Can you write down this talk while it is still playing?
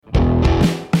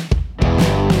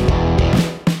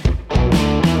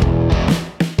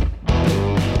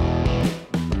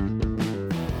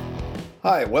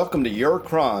Hi, welcome to Your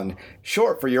Cron,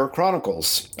 short for Your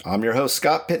Chronicles. I'm your host,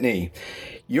 Scott Pitney.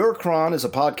 Your Cron is a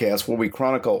podcast where we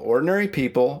chronicle ordinary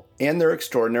people and their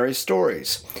extraordinary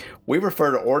stories. We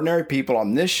refer to ordinary people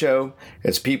on this show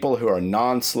as people who are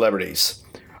non-celebrities.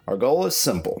 Our goal is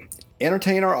simple: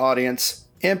 entertain our audience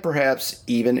and perhaps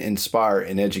even inspire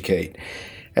and educate.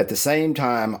 At the same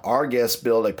time, our guests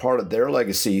build a part of their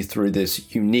legacy through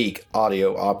this unique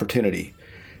audio opportunity.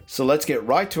 So let's get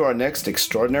right to our next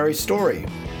extraordinary story.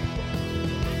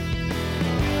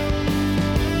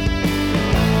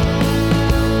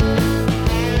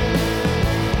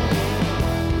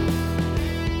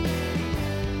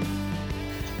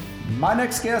 My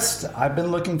next guest, I've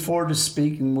been looking forward to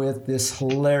speaking with this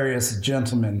hilarious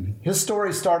gentleman. His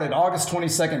story started August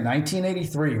 22nd,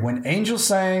 1983, when angels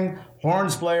sang,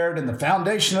 horns blared, and the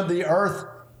foundation of the earth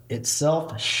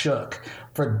itself shook.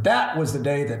 For that was the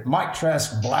day that Mike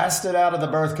Trask blasted out of the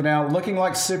birth canal looking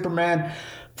like Superman,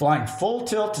 flying full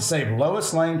tilt to save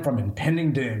Lois Lane from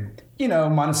impending doom. You know,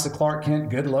 minus the Clark Kent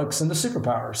good looks and the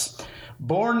superpowers.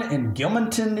 Born in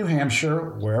Gilmanton, New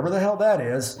Hampshire, wherever the hell that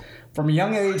is, from a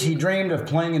young age, he dreamed of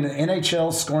playing in the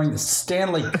NHL, scoring the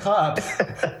Stanley Cup,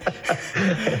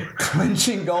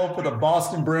 clinching goal for the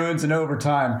Boston Bruins in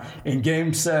overtime in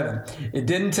Game 7. It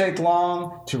didn't take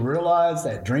long to realize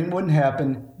that dream wouldn't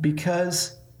happen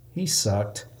because he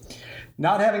sucked.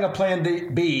 Not having a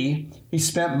plan B, he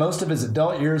spent most of his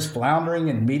adult years floundering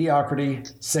in mediocrity,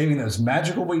 saving those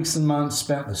magical weeks and months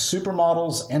spent with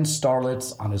supermodels and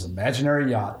starlets on his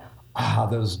imaginary yacht. Ah,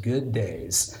 those good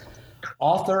days.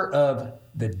 Author of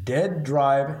the Dead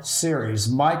Drive series,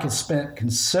 Mike has spent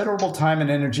considerable time and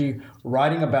energy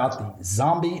writing about the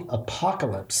zombie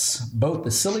apocalypse, both the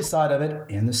silly side of it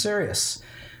and the serious.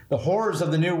 The horrors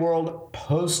of the new world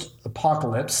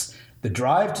post-apocalypse, the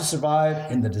drive to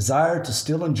survive, and the desire to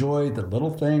still enjoy the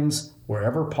little things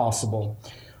wherever possible.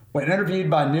 When interviewed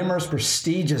by numerous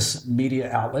prestigious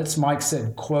media outlets, Mike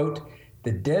said, quote,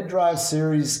 "The Dead Drive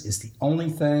series is the only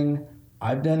thing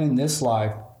I've done in this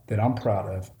life that I'm proud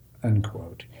of,"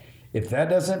 unquote. If that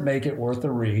doesn't make it worth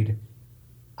a read,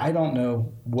 I don't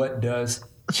know what does.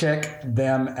 Check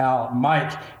them out.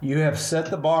 Mike, you have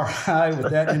set the bar high with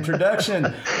that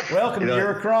introduction. Welcome to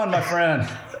Your Cron, my friend.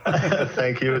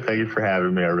 Thank you. Thank you for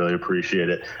having me. I really appreciate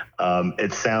it.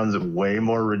 It sounds way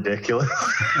more ridiculous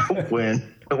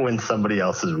when somebody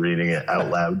else is reading it out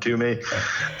loud to me.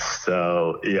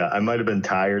 So yeah, I might have been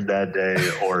tired that day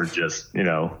or just,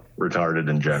 retarded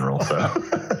in general. So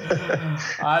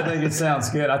I think it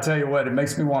sounds good. I tell you what, it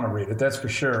makes me want to read it. That's for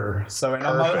sure. So, and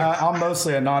I'm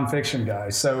mostly a nonfiction guy.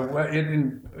 So,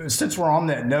 since we're on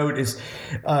that note,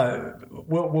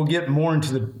 we'll get more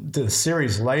into the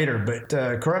series later. But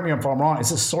correct me if I'm wrong. Is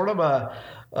this sort of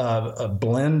a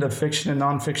blend of fiction and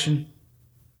nonfiction?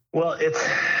 Well,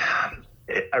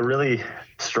 I really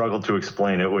struggled to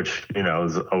explain it, which,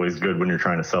 is always good when you're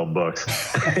trying to sell books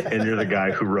and you're the guy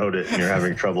who wrote it and you're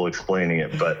having trouble explaining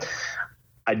it. But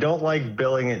I don't like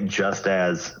billing it just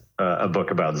as a book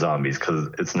about zombies, because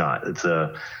it's not. It's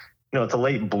it's a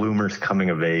late bloomer's coming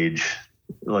of age.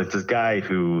 Like this guy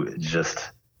who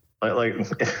just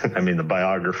the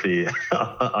biography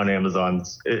on Amazon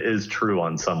is true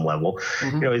on some level.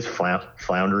 Mm-hmm. He's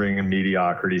floundering in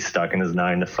mediocrity, stuck in his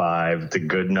 9-to-5. It's a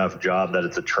good enough job that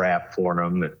it's a trap for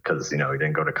him because, he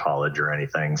didn't go to college or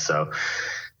anything. So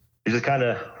he's just kind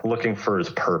of looking for his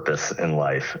purpose in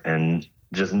life and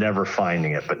just never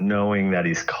finding it, but knowing that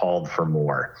he's called for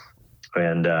more.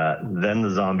 And then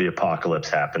the zombie apocalypse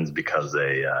happens because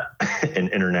an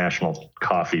international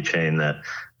coffee chain that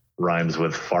rhymes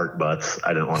with fart butts. I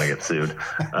didn't want to get sued.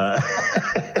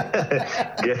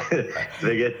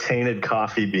 They get tainted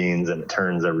coffee beans, and it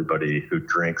turns everybody who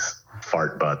drinks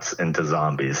fart butts into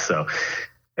zombies. So,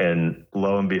 and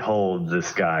lo and behold,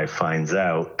 this guy finds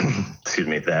out,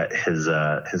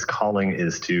 that his calling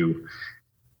is to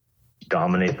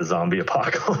dominate the zombie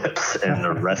apocalypse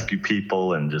and rescue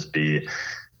people and just be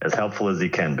as helpful as he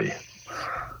can be.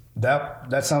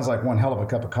 That sounds like one hell of a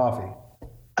cup of coffee.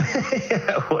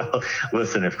 Yeah, well,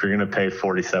 listen, if you're going to pay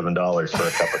 $47 for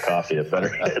a cup of coffee, it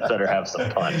better have some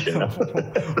punch,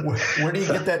 Where do you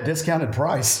get that discounted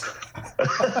price?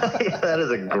 Yeah, that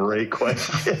is a great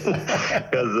question.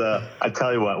 Because I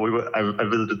tell you what, I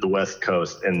visited the West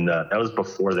Coast, and that was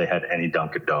before they had any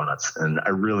Dunkin' Donuts. And I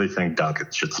really think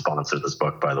Dunkin' should sponsor this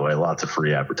book, by the way. Lots of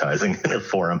free advertising in it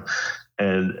for them.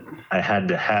 And I had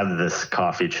to have this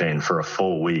coffee chain for a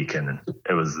full week, and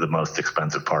it was the most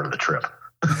expensive part of the trip.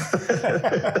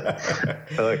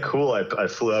 Like, cool. I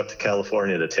flew out to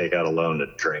California to take out a loan to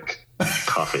drink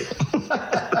coffee.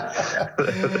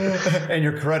 And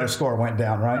your credit score went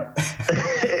down, right?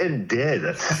 It did.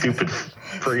 That stupid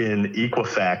friggin'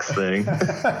 Equifax thing.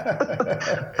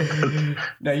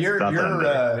 Now you're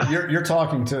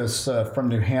talking to us from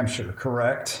New Hampshire,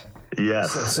 correct?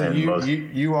 Yes. So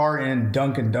you are in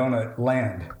Dunkin' Donut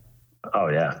land. Oh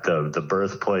yeah, the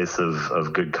birthplace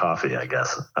of good coffee, I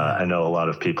guess. I know a lot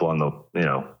of people on the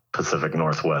Pacific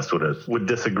Northwest would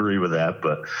disagree with that,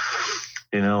 but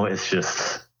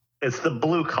it's the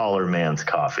blue collar man's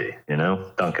coffee,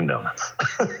 Dunkin' Donuts.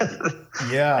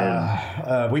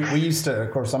 Yeah, we used to.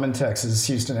 Of course, I'm in Texas,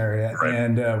 Houston area, right.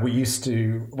 And we used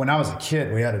to. When I was a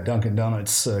kid, we had a Dunkin'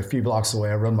 Donuts a few blocks away.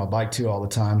 I rode my bike to all the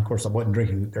time. Of course, I wasn't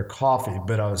drinking their coffee,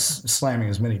 but I was slamming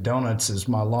as many donuts as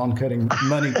my lawn cutting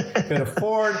money could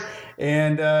afford.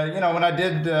 And when I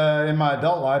did in my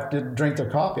adult life, did drink their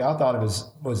coffee, I thought it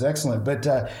was excellent. But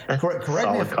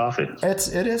correct me if coffee.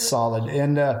 It is solid.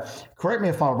 And correct me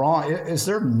if I'm wrong. Is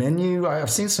their menu?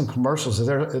 I've seen some commercials. Is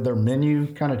their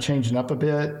menu kind of changing up a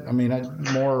bit? I mean,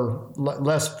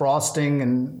 less frosting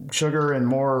and sugar and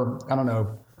more, I don't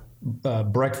know,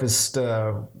 breakfast,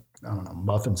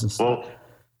 muffins and stuff.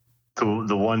 Well,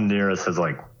 the one near us has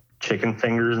like chicken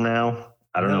fingers now.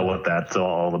 I don't know what that's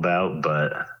all about,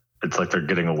 but it's like they're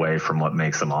getting away from what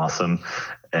makes them awesome.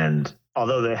 And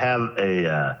although they have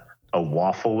a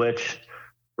waffle-wich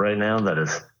right now that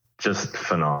is just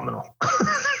phenomenal.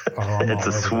 It's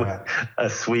a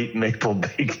sweet maple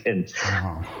bacon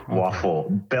waffle,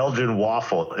 Belgian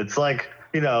waffle. It's like,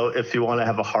 if you want to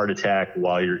have a heart attack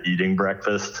while you're eating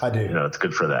breakfast, I do. It's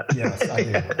good for that. Yes, I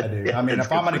do. I mean,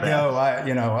 if I'm going to go,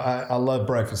 I love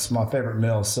breakfast. It's my favorite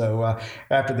meal. So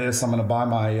after this, I'm going to buy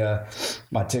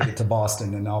my ticket to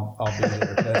Boston, and I'll be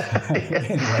there. But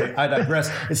anyway, I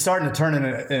digress. It's starting to turn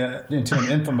into an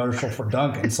infomercial for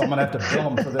Dunkin', so I'm going to have to bill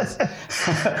them for this.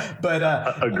 But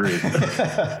agreed.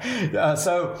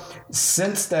 So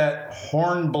since that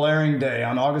horn blaring day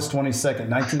on August 22nd,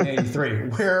 1983,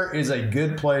 where is a good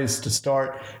place to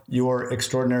start your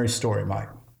extraordinary story, Mike?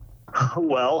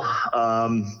 Well,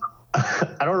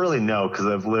 I don't really know, because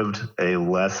I've lived a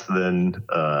less than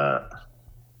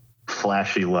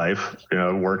flashy life.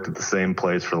 I worked at the same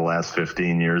place for the last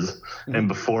 15 years. Mm-hmm. And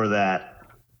before that,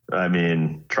 I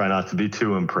mean, try not to be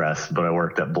too impressed, but I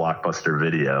worked at Blockbuster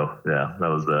Video. Yeah, that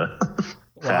was the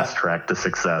fast track to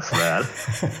success, that.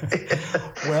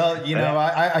 Well,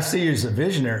 I see you as a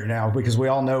visionary now, because we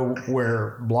all know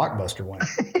where Blockbuster went.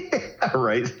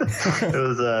 Right. It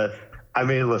was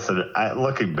listen,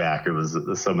 looking back, it was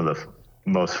some of the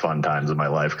most fun times of my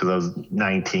life, because I was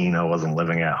 19. I wasn't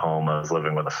living at home. I was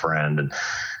living with a friend,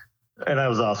 and I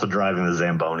was also driving the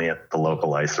Zamboni at the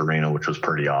local ice arena, which was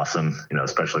pretty awesome,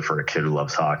 especially for a kid who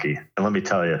loves hockey. And let me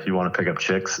tell you, if you want to pick up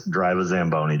chicks, drive a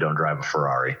Zamboni, don't drive a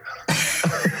Ferrari.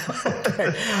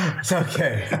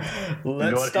 Okay.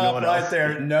 Let's stop right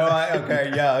there. No, I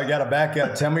got to back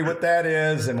up. Tell me what that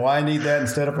is and why I need that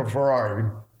instead of a Ferrari.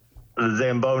 The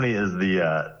Zamboni is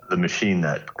the machine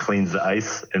that cleans the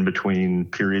ice in between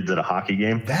periods at a hockey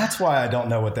game. That's why I don't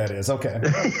know what that is. Okay.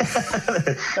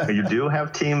 You do have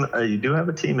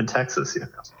a team in Texas,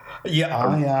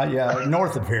 Yeah.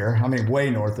 North of here. I mean, way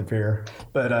north of here.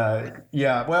 But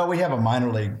well, we have a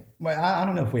minor league. Well, I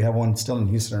don't know if we have one still in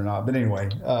Houston or not, but anyway,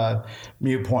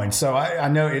 mute point. So I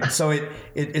know it. So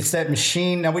it's that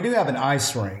machine. Now we do have an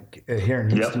ice rink here in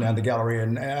Houston down the Galleria,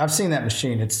 and I've seen that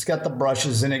machine. It's got the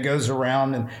brushes and it goes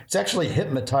around, and it's actually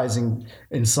hypnotizing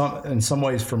in some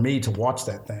ways for me to watch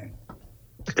that thing.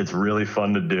 It's really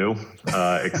fun to do,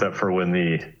 except for when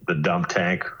the dump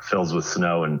tank fills with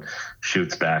snow and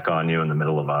shoots back on you in the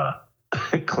middle of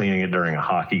cleaning it during a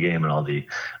hockey game, and all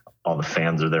the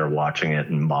fans are there watching it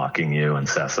and mocking you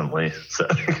incessantly, so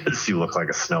because you look like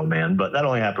a snowman. But that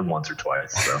only happened once or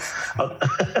twice. So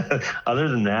other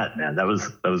than that, man, that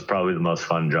was probably the most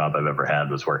fun job I've ever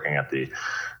had, was working at the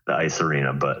ice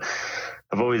arena. But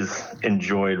I've always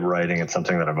enjoyed writing. It's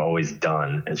something that I've always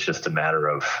done. It's just a matter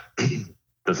of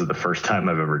this is the first time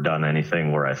I've ever done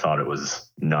anything where I thought it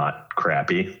was not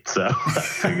crappy. So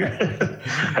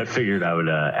I figured I would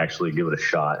actually give it a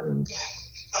shot and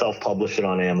self-publish it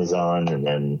on Amazon and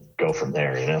then go from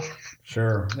there,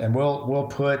 Sure. And we'll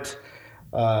put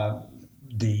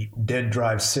the Dead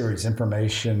Drive series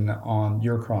information on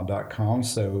yourcron.com,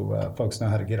 so folks know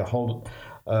how to get a hold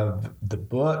of the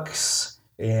books.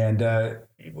 And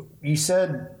you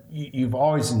said you've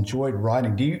always enjoyed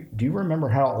writing. Do you remember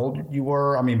how old you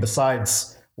were? I mean,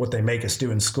 besides what they make us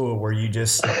do in school, where you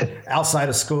just outside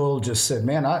of school just said,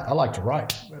 man, I like to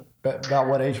write. About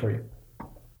what age were you?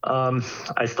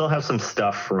 I still have some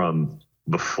stuff from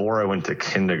before I went to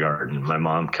kindergarten. My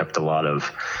mom kept a lot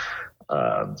of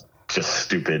just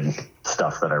stupid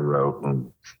stuff that I wrote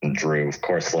and drew. Of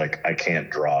course, like I can't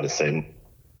draw to save.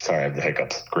 Sorry, I have the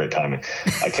hiccups. Great timing.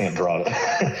 I can't draw.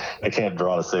 I can't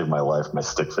draw to save my life. My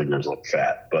stick figures look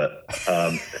fat, but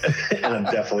and I'm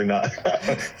definitely not.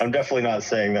 I'm definitely not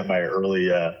saying that my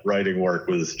early writing work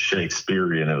was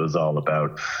Shakespearean. It was all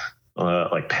about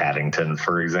like Paddington,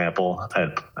 for example.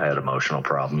 I had emotional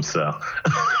problems, so.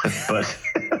 But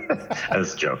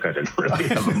as a joke, I didn't really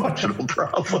have emotional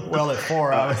problems. Well, at 4,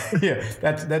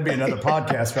 that'd be another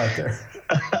podcast right there.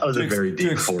 I was a very deep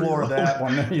to explore that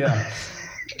one. Yeah.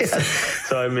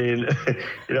 So I mean,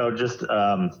 just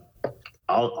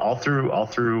all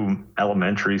through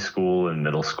elementary school and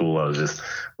middle school, I was just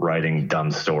writing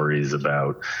dumb stories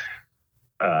about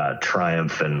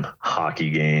triumph and hockey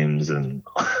games and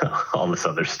all this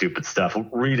other stupid stuff.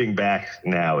 Reading back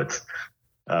now, it's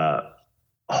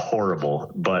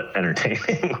horrible but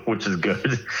entertaining, which is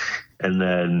good. And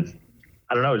then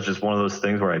I don't know, it's just one of those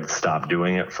things where I'd stopped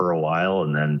doing it for a while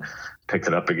and then picked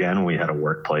it up again. We had a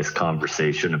workplace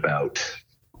conversation about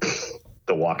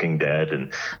The Walking Dead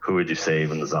and who would you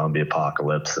save in the zombie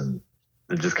apocalypse, and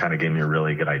it just kind of gave me a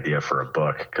really good idea for a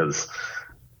book, because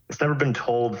it's never been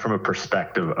told from a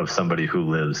perspective of somebody who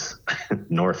lives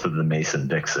north of the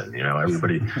Mason-Dixon.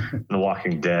 Everybody in The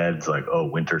Walking Dead's like, oh,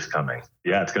 winter's coming.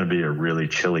 Yeah, it's going to be a really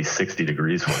chilly 60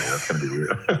 degrees for you. That's going to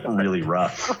be really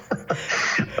rough.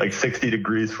 Like 60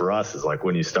 degrees for us is like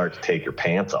when you start to take your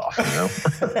pants off,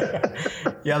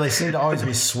 Yeah, they seem to always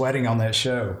be sweating on that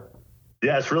show.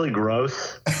 Yeah, it's really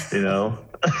gross,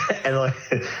 And like,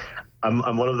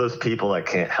 I'm one of those people that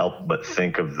can't help but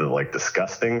think of the like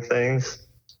disgusting things.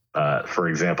 For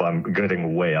example, I'm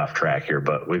getting way off track here,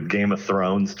 but with Game of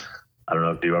Thrones, I don't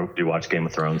know, do you watch Game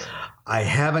of Thrones? I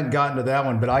haven't gotten to that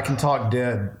one, but I can talk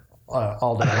dead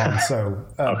all day long. So,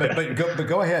 okay. but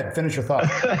go ahead, finish your thought,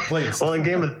 please. Well, in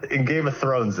Game of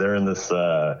Thrones, they're in this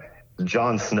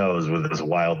Jon Snow's with this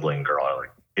wildling girl,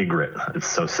 like Ygritte. It's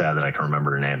so sad that I can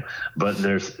remember her name. But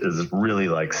there's this really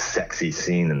like sexy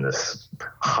scene in this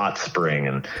hot spring,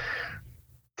 and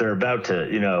they're about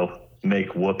to,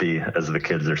 make whoopee, as the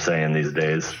kids are saying these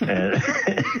days. And,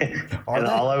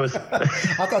 all I was, I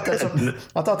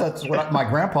thought that's what my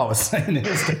grandpa was saying in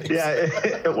his days. Yeah,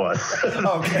 it was.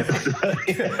 Okay.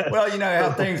 Well,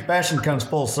 how fashion comes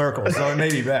full circle, so it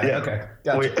may be back. Yeah. Okay.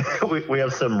 Gotcha. We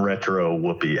have some retro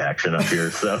whoopee action up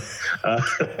here, so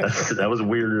that was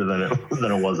weirder than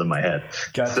it was in my head.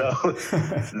 Gotcha.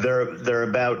 So they're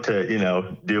about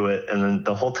to do it, and then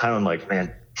the whole time I'm like,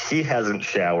 man, he hasn't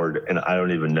showered and I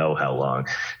don't even know how long.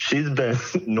 She's been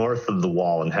north of the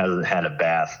wall and hasn't had a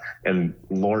bath and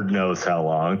Lord knows how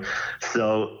long.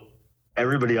 So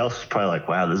everybody else was probably like,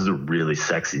 wow, this is a really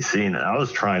sexy scene. And I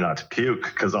was trying not to puke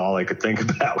because all I could think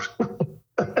about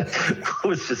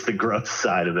was just the gross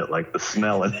side of it, like the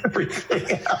smell and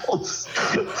everything else.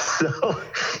 So,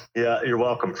 yeah, you're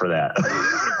welcome for that.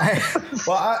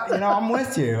 I'm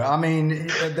with you. I mean,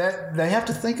 that they have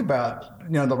to think about.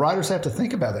 The writers have to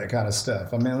think about that kind of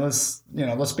stuff. I mean, let's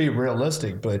be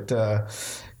realistic. But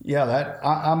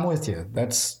I'm with you.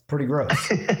 That's pretty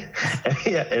gross.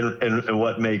 Yeah, and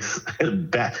what makes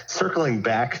circling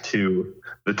back to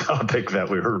the topic that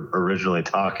we were originally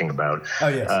talking about. Oh,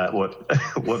 yes.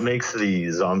 What makes the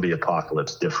zombie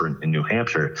apocalypse different in New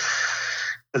Hampshire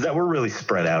is that we're really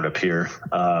spread out up here.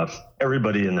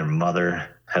 Everybody and their mother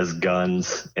has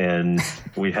guns, and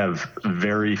we have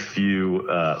very few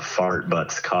fart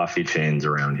butts coffee chains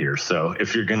around here. So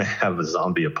if you're going to have a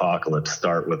zombie apocalypse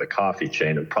start with a coffee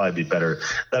chain, it'd probably be better.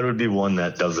 That would be one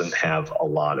that doesn't have a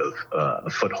lot of a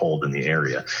foothold in the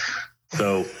area.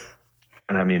 So,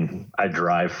 and I mean, I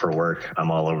drive for work.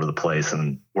 I'm all over the place,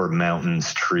 and we're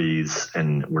mountains, trees,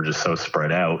 and we're just so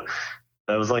spread out.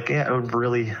 I was like, yeah, I would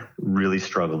really, really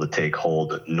struggle to take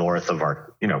hold north of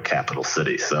our, capital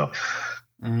city. So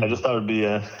I just thought it would be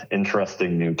an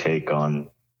interesting new take on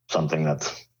something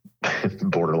that's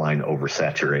borderline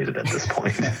oversaturated at this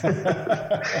point.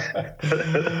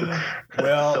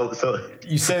 Well, so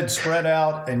you said spread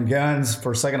out and guns.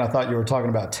 For a second, I thought you were talking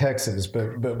about Texas,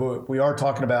 but we are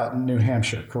talking about New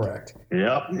Hampshire, correct?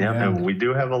 Yep. And we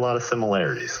do have a lot of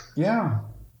similarities. Yeah.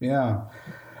 Go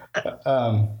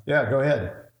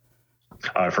ahead.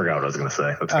 Oh, I forgot what I was going to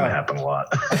say. That's going to happen a lot.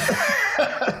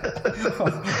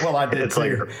 Well, I did it's too.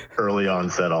 Like early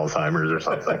onset Alzheimer's or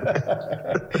something.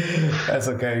 That's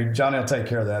okay. Johnny will take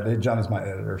care of that. Johnny's my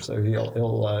editor, so he'll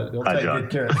take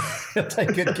good care. He'll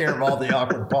take good care of all the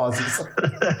awkward pauses.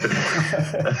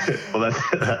 Well,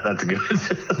 that's good.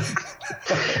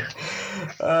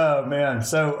 Oh man.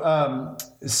 So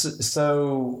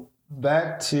So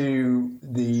back to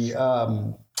the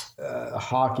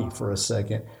hockey for a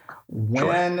second.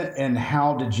 When and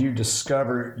how did you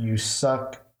discover you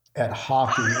suck at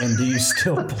hockey, and do you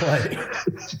still play?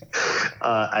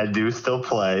 I do still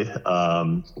play.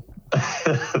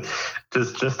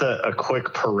 Just a quick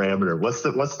parameter. What's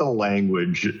the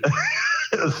language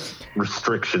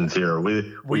restrictions here?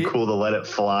 We cool to let it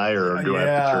fly, or do I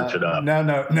have to church it up?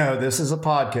 No. This is a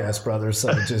podcast, brother.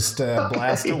 So just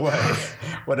blast away,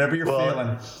 whatever you're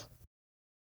feeling.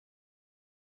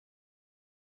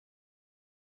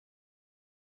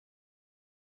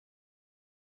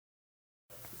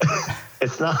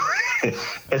 It's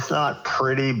not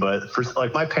pretty, but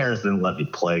like my parents didn't let me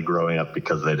play growing up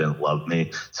because they didn't love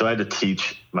me. So I had to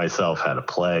teach myself how to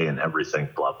play and everything,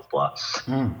 blah, blah, blah.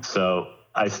 So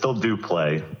I still do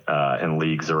play in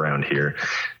leagues around here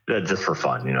just for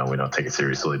fun. We don't take it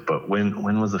seriously. But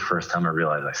when was the first time I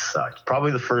realized I sucked?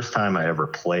 Probably the first time I ever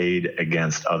played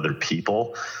against other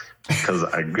people, because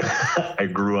I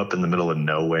grew up in the middle of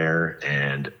nowhere,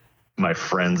 and my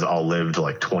friends all lived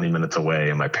like 20 minutes away,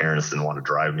 and my parents didn't want to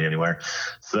drive me anywhere.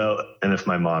 So, and if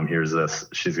my mom hears this,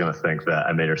 she's going to think that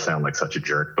I made her sound like such a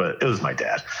jerk, but it was my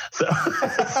dad. So,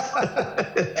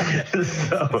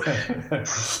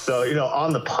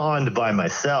 on the pond by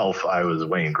myself, I was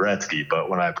Wayne Gretzky, but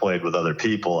when I played with other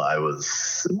people, I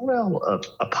was,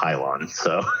 a pylon.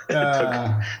 So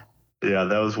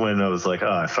that was when I was like,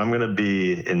 if I'm going to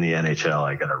be in the NHL,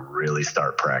 I got to really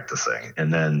start practicing.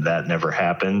 And then that never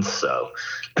happened. So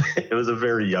it was a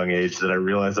very young age that I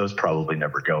realized I was probably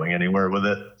never going anywhere with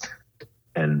it.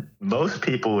 And most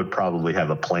people would probably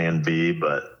have a plan B,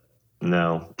 but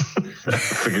no. I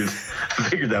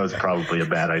figured that was probably a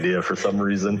bad idea for some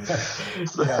reason.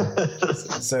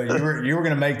 So you were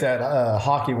going to make that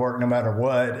hockey work no matter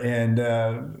what, and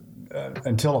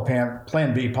until a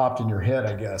plan B popped in your head,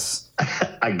 I guess.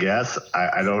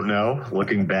 I don't know.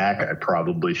 Looking back, I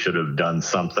probably should have done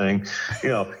something,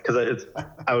 because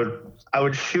I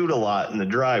would shoot a lot in the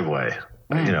driveway,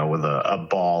 with a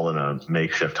ball and a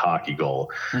makeshift hockey goal,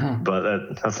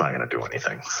 but that's not going to do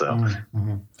anything. So,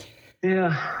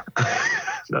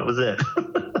 that was it.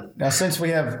 Now, since we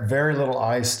have very little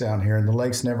ice down here and the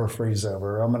lakes never freeze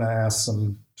over, I'm going to ask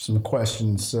some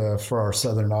questions for our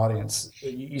southern audience.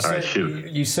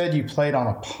 You said you played on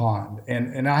a pond,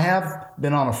 and I have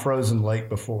been on a frozen lake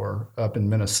before up in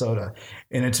Minnesota,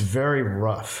 and it's very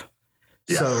rough.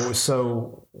 Yes.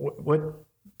 So what?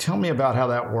 Tell me about how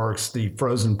that works, the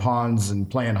frozen ponds and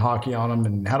playing hockey on them,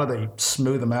 and how do they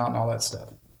smooth them out and all that stuff?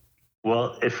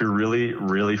 Well, if you're really,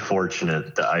 really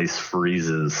fortunate, the ice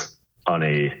freezes on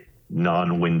a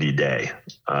non-windy day.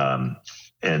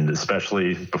 And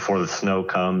especially before the snow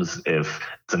comes, if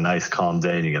it's a nice calm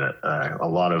day and you get a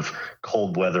lot of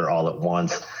cold weather all at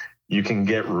once, you can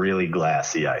get really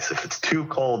glassy ice. If it's too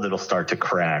cold, it'll start to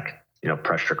crack,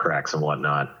 pressure cracks and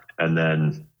whatnot. And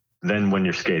then when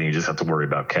you're skating, you just have to worry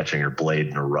about catching your blade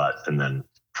in a rut and then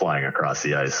flying across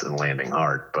the ice and landing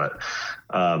hard. But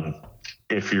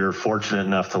if you're fortunate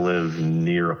enough to live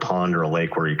near a pond or a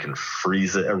lake where you can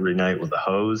freeze it every night with a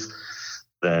hose,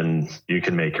 then you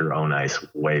can make your own ice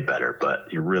way better.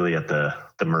 But you're really at the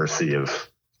mercy of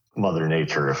Mother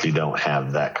Nature if you don't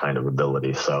have that kind of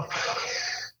ability. So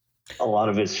a lot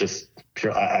of it's just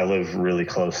pure. I live really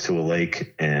close to a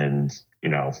lake, and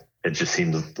it just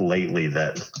seems lately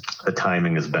that the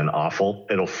timing has been awful.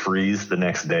 It'll freeze the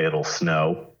next day. It'll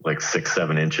snow like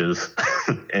 6-7 inches.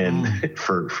 And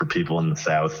for people in the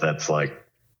South, that's like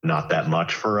not that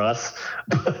much for us.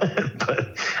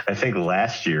 But I think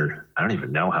last year, I don't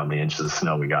even know how many inches of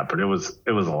snow we got, but it was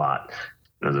a lot.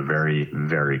 It was a very,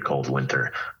 very cold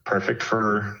winter. Perfect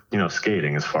for,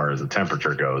 skating as far as the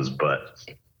temperature goes, but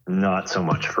not so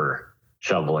much for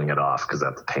shoveling it off, because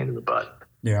that's a pain in the butt.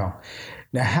 Yeah.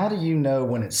 Now, how do you know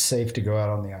when it's safe to go out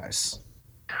on the ice?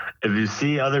 If you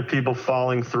see other people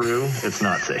falling through, it's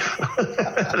not safe.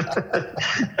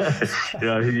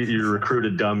 You recruit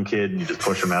a dumb kid and you just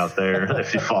push him out there.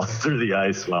 If he falls through the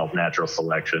ice, well, natural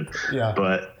selection. Yeah.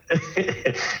 But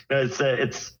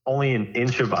it's only an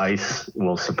inch of ice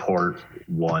will support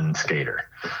one skater.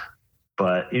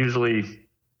 But usually,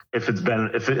 if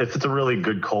it's a really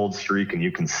good cold streak and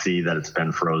you can see that it's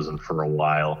been frozen for a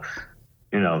while,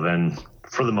 then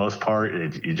for the most part,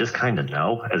 you just kind of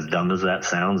know, as dumb as that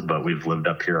sounds, but we've lived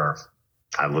up here.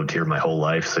 I've lived here my whole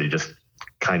life. So you just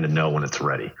kind of know when it's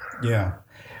ready. Yeah.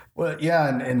 Well, yeah.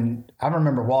 And I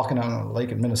remember walking on a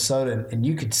lake in Minnesota, and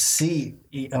you could see,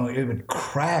 it would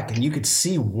crack, and you could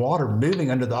see water moving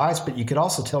under the ice, but you could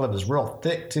also tell it was real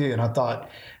thick too. And I thought,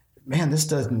 man, this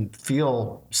doesn't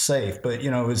feel safe. But,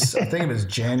 I think it was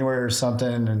January or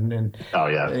something. And Oh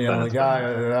yeah. the guy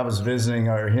I was visiting,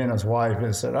 or he and his wife,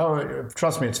 and said, "Oh,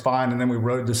 trust me, it's fine." And then we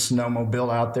rode the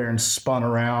snowmobile out there and spun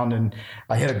around, and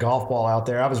I hit a golf ball out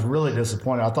there. I was really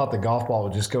disappointed. I thought the golf ball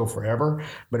would just go forever,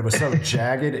 but it was so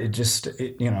jagged. It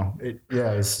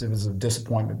was a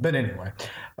disappointment. But anyway,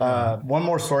 one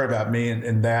more story about me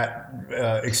and that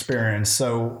experience.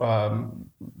 So,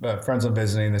 friends I'm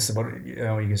visiting, they said,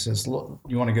 he says, "Look,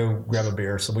 you want to go grab a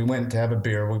beer?" So we went to have a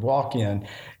beer. We walk in,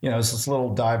 it's this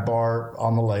little dive bar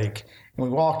on the lake. And we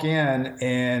walk in,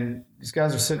 and these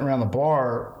guys are sitting around the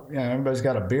bar. Everybody's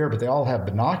got a beer, but they all have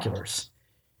binoculars.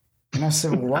 And I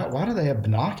said, "Well, why do they have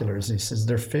binoculars?" And he says,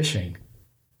 "They're fishing." I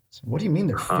said, "What do you mean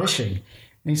they're fishing?"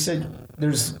 And he said,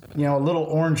 "There's, a little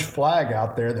orange flag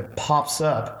out there that pops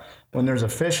up when there's a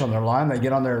fish on their line. They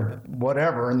get on their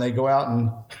whatever and they go out and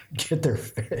get their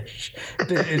fish."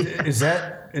 Is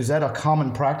that a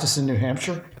common practice in New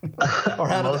Hampshire? Or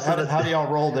how do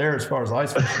y'all roll there as far as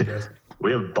ice fishing goes?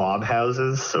 We have bob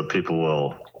houses, so people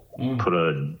will put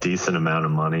a decent amount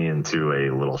of money into a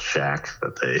little shack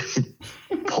that they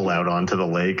pull out onto the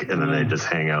lake, and then they just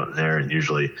hang out in there and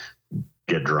usually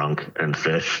get drunk and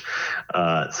fish.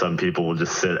 Some people will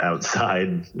just sit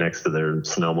outside next to their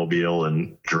snowmobile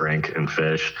and drink and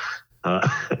fish.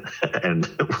 And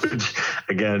which,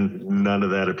 again, none of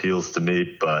that appeals to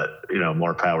me, but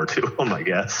more power to them, I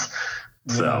guess.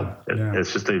 So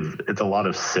it's just it's a lot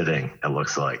of sitting, it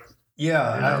looks like.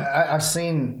 Yeah, I've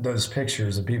seen those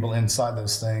pictures of people inside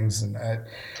those things, and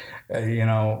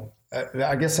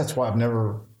I guess that's why I've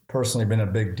never personally been a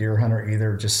big deer hunter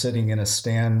either. Just sitting in a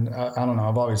stand, I don't know.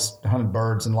 I've always hunted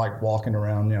birds and like walking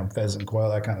around, pheasant,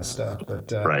 quail, that kind of stuff.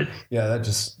 But right, that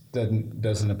just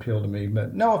doesn't appeal to me.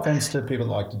 But no offense to people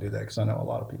that like to do that, because I know a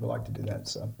lot of people like to do that.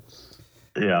 So.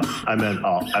 Yeah, I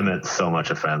meant so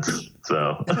much offense.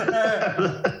 So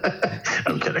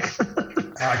I'm kidding.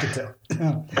 I could tell.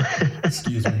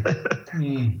 Excuse me.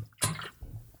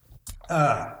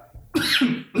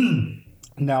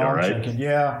 Now I'm checking.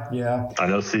 Yeah. I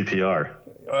know CPR.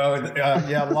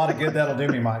 A lot of good that'll do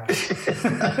me, Mike.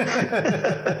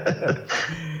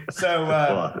 So,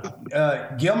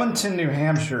 Gilmanton, New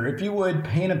Hampshire. If you would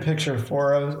paint a picture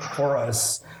for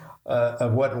us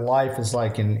of what life is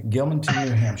like in Gilmanton,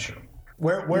 New Hampshire.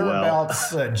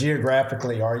 Whereabouts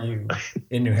geographically are you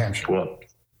in New Hampshire? Well,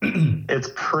 it's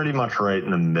pretty much right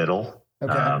in the middle.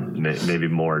 Okay. Maybe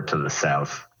more to the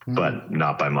south, but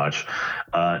not by much.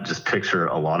 Just picture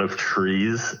a lot of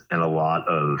trees and a lot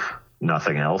of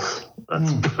nothing else.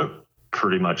 That's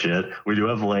pretty much it. We do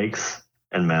have lakes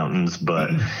and mountains, but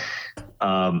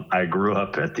I grew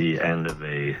up at the end of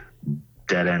a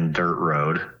dead-end dirt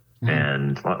road.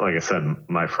 And like I said,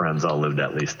 my friends all lived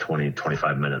at least 20,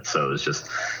 25 minutes. So it was just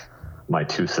my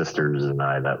two sisters and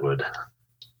I that would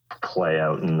play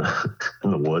out in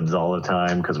the woods all the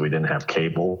time because we didn't have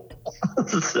cable.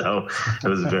 So it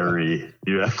was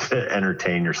you have to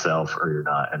entertain yourself or you're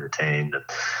not entertained.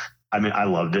 I mean, I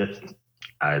loved it.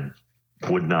 I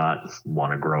would not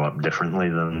want to grow up differently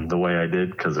than the way I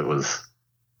did because it was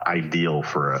ideal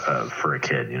for a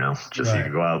kid, just you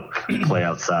could go out, play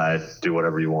outside, do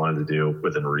whatever you wanted to do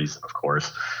within reason, of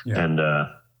course. Yeah. And,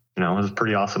 it was a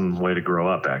pretty awesome way to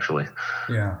grow up, actually.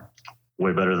 Yeah.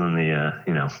 Way better than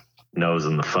the, nose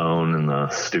and the phone and the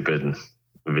stupid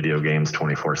video games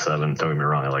 24/7. Don't get me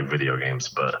wrong. I like video games,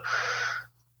 but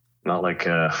not like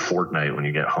Fortnite when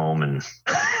you get home and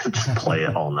just play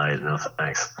it all night. No,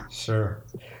 thanks. Sure.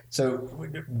 So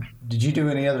did you do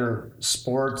any other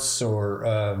sports or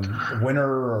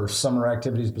winter or summer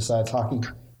activities besides hockey?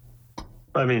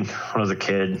 I mean, when I was a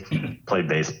kid,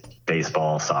 played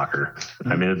baseball, soccer.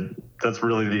 I mean, that's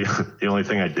really the only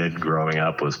thing I did growing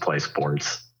up was play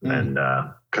sports and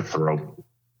could throw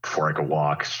before I could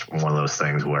walk. One of those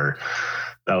things where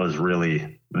that was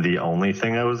really the only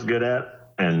thing I was good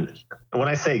at. And when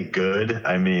I say good,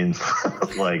 I mean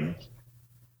like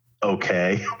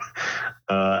okay.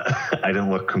 I didn't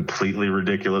look completely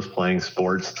ridiculous playing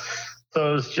sports. So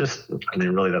it was just,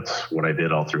 really that's what I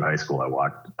did all through high school.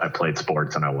 I played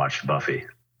sports and I watched Buffy,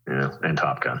 and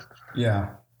Top Gun.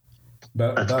 Yeah.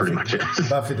 That's pretty much it.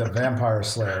 Buffy the Vampire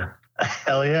Slayer.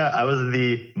 Hell yeah. I was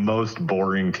the most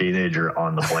boring teenager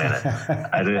on the planet.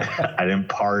 I didn't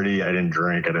party. I didn't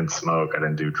drink. I didn't smoke. I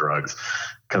didn't do drugs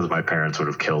because my parents would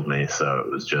have killed me. So it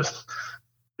was just,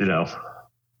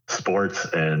 sports,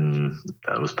 and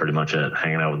that was pretty much it.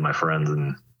 Hanging out with my friends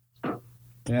and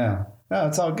no,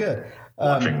 it's all good.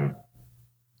 Watching.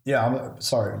 I'm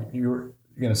sorry. You were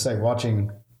going to say watching.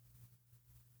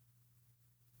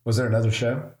 Was there another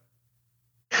show?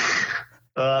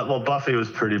 Well, Buffy was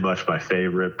pretty much my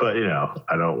favorite, but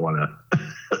I don't want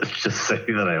to just say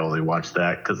that I only watched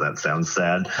that because that sounds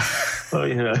sad.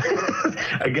 But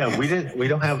again, we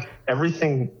don't have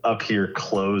everything up here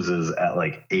closes at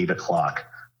like 8:00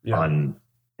 on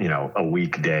a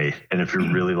weekday, and if you're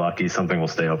really lucky, something will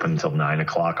stay open until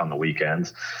 9:00 on the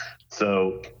weekends.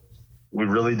 So we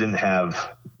really didn't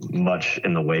have much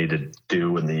in the way to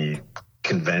do in the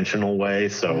conventional way.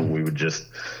 So we would just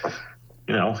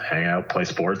hang out, play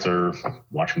sports, or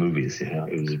watch movies.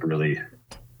 It was really,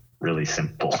 really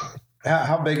simple.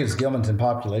 How big is Gilmanton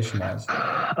population-wise?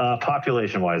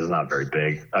 Population-wise, is not very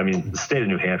big. I mean, the state of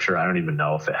New Hampshire, I don't even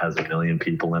know if it has 1 million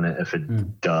people in it. If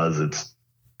it does, it's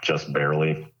just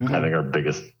barely. I think our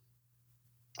biggest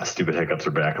stupid hiccups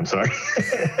are back. I'm sorry.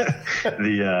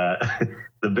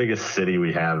 The biggest city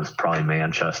we have is probably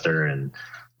Manchester, and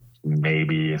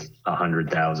maybe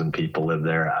 100,000 people live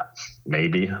there.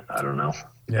 Maybe, I don't know.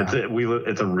 Yeah.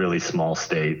 It's a really small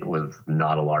state with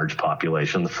not a large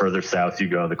population. The further south you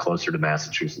go, the closer to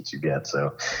Massachusetts you get.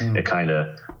 So it kind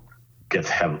of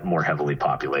gets more heavily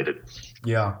populated.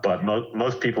 Yeah. But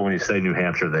most people, when you say New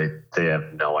Hampshire, they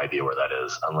have no idea where that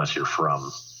is unless you're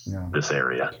from this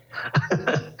area.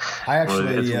 I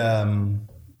actually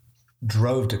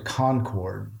drove to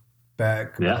Concord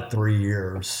back about 3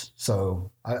 years.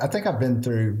 So I think I've been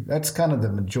through, that's kind of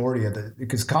the majority of it,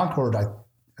 because Concord, I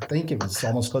think it was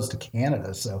almost close to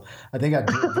Canada. So I think I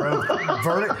drove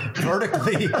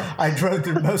vertically. I drove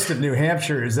through most of New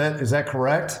Hampshire. Is that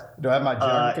correct? Do I have my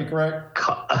geography correct?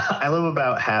 I live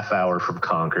about half hour from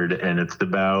Concord, and it's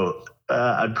about,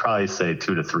 I'd probably say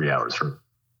 2 to 3 hours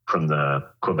from the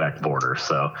Quebec border.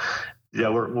 So yeah,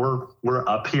 we're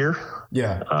up here.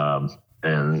 Yeah.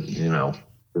 And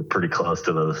we're pretty close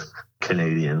to those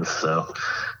Canadians, so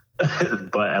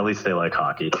but at least they like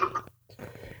hockey.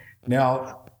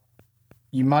 Now,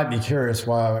 you might be curious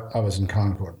why I was in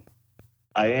Concord.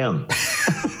 I am.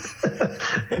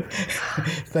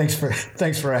 Thanks for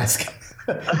asking.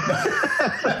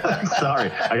 Sorry,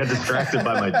 I got distracted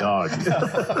by my dog.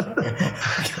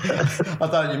 I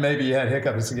thought maybe you had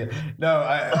hiccups again. No,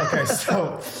 okay,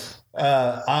 so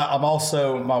I'm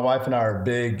also, my wife and I are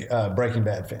big Breaking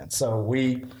Bad fans. So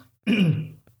we,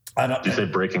 Did you say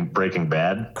Breaking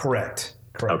Bad? Correct.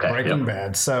 Okay, Breaking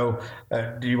Bad. So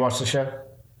do you watch the show?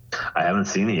 I haven't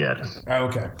seen it yet.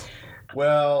 Okay.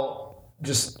 Well,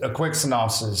 just a quick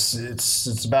synopsis.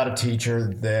 It's about a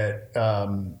teacher that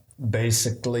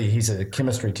basically he's a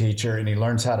chemistry teacher, and he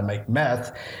learns how to make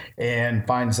meth and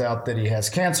finds out that he has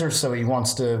cancer. So he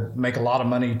wants to make a lot of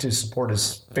money to support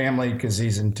his family because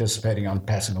he's anticipating on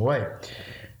passing away.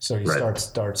 So he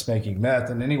starts making meth.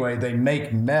 And anyway, they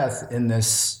make meth in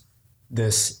it's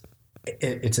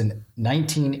a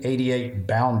 1988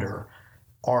 Bounder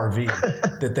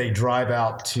RV that they drive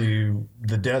out to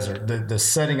the desert. The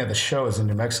setting of the show is in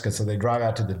New Mexico, so they drive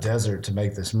out to the desert to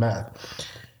make this meth.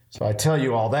 So I tell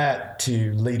you all that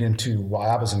to lead into why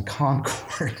I was in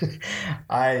Concord.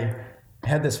 I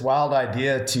had this wild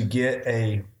idea to get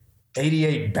a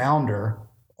 88 Bounder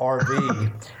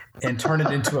RV and turn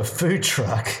it into a food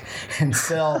truck and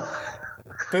sell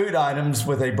food items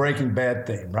with a Breaking Bad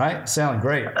theme, right? Sound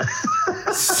great.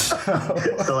 So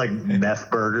like meth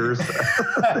burgers.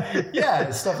 Yeah,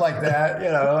 stuff like that,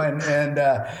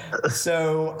 and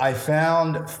so I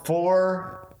found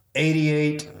 4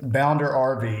 88 Bounder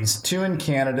RVs, 2 in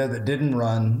Canada that didn't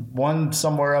run, 1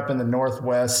 somewhere up in the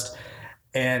Northwest.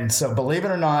 And so believe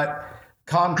it or not,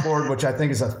 Concord, which I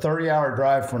think is a 30-hour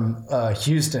drive from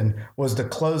Houston, was the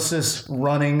closest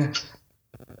running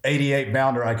 88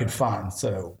 Bounder I could find.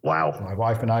 So wow, my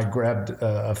wife and I grabbed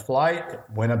a flight,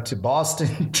 went up to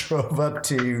Boston, drove up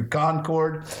to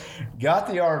Concord, got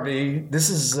the RV. This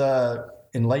is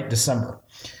in late December.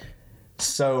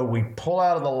 So we pull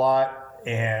out of the lot,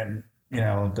 and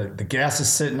the gas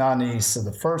is sitting on these. So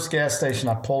the first gas station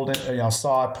I pulled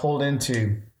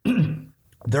into,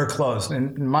 they're closed.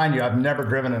 And mind you, I've never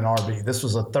driven an RV. This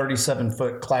was a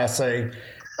 37-foot Class A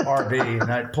RV,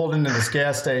 and I pulled into this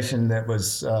gas station that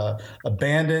was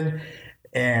abandoned.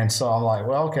 And so I'm like,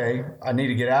 well, okay, I need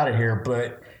to get out of here,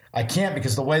 but I can't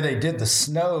because the way they did the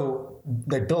snow,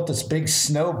 they built this big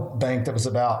snow bank that was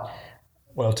about,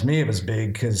 well, to me it was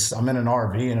big because I'm in an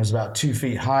RV and it was about 2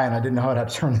 feet high, and I didn't know how to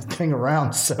turn the thing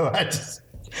around. So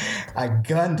I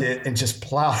gunned it and just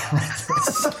plowed right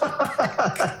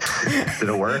Did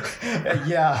it work?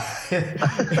 Yeah.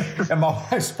 And my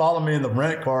wife's following me in the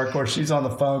rent car. Of course, she's on the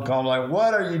phone calling like,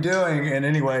 what are you doing? And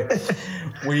anyway,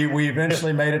 we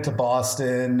eventually made it to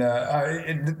Boston.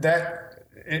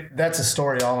 That's a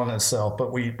story all in itself,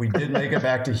 but we did make it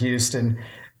back to Houston.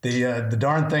 The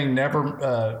darn thing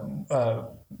never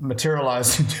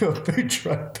materialized into a food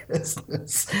truck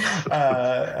business.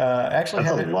 Actually,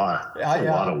 that's a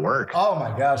lot of work. Oh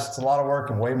my gosh, it's a lot of work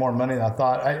and way more money than I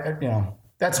thought.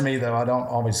 That's me though. I don't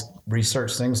always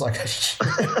research things like I should.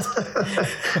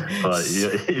 But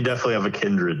you definitely have a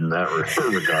kindred in that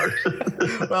regard.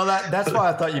 Well, that's why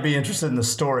I thought you'd be interested in the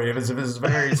story. It was a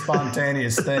very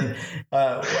spontaneous thing.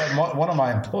 One of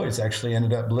my employees actually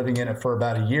ended up living in it for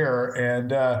about a year,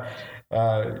 and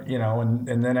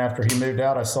and then after he moved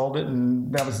out, I sold it,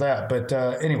 and that was that. But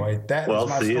anyway, that was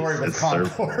my story with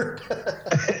Concord.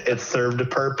 It served a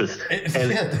purpose,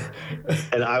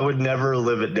 and I would never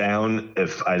live it down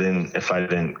if I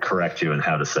didn't correct you in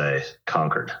how to say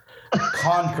Concord.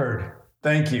 Concord.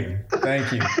 Thank you.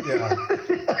 Yeah.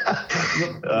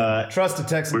 Trust a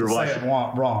Texan to say it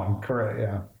wrong. Correct.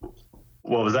 Yeah.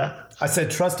 What was that? I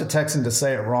said trust a Texan to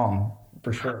say it wrong.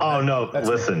 For sure. Oh, no.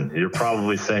 Listen, you're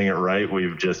probably saying it right.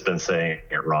 We've just been saying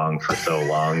it wrong for so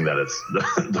long that it's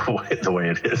the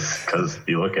way it is. Because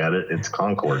you look at it, it's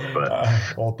Concord. But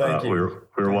well, thank you.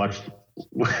 We were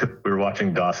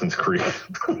watching Dawson's Creek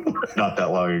not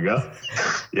that long ago.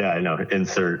 Yeah, I know.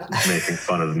 Insert making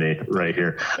fun of me right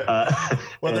here.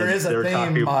 Well, there is a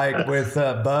theme, Mike, with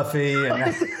Buffy.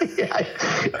 And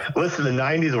listen, the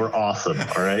 90s were awesome,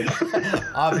 all right?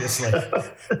 Obviously.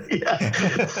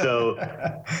 Yeah. So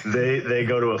they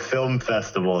go to a film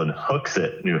festival in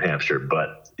Hooksett, New Hampshire,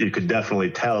 but you could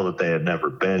definitely tell that they had never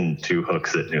been to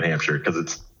Hooksett, New Hampshire,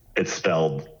 because it's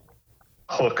spelled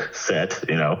hook set,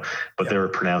 but they were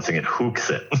pronouncing it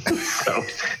Hookset. So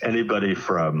anybody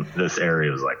from this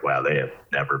area was like, wow, they have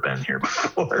never been here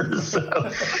before. So,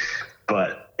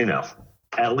 but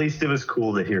at least it was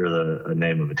cool to hear the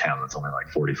name of a town that's only like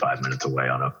 45 minutes away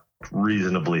on a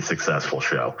reasonably successful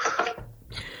show.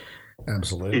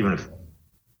 Absolutely. Even if,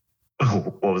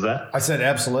 what was that? I said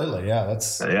absolutely. Yeah,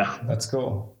 that's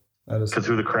cool. Because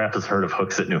who the crap has heard of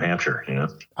Hooksett, New Hampshire?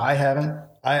 I haven't.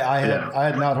 I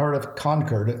had not heard of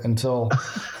Concord until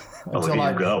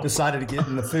I decided to get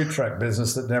in the food truck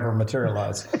business that never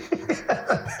materialized.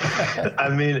 I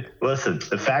mean, listen,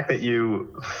 the fact that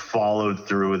you followed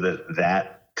through with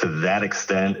that to that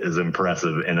extent is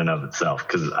impressive in and of itself.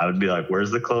 Because I would be like, where's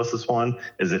the closest one?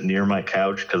 Is it near my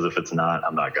couch? Because if it's not,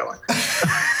 I'm not going.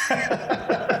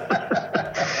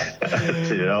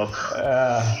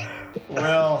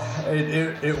 Well,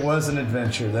 it was an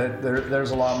adventure.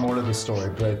 There's a lot more to the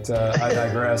story, but I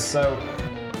digress. So,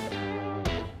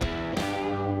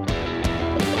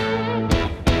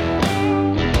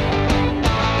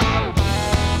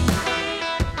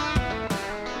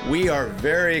 we are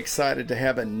very excited to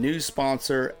have a new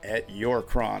sponsor at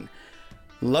Yorkron.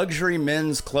 Luxury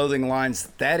men's clothing lines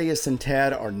Thaddeus and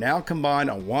Tad are now combined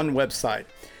on one website.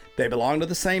 They belong to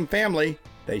the same family.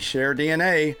 They share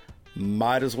DNA.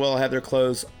 Might as well have their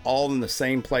clothes all in the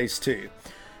same place too.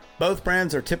 Both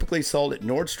brands are typically sold at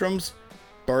Nordstrom's,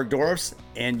 Bergdorf's,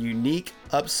 and unique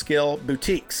upscale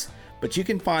boutiques, but you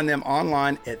can find them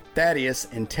online at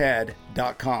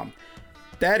ThaddeusandTad.com.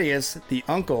 Thaddeus, the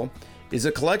Uncle, is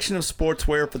a collection of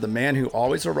sportswear for the man who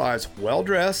always arrives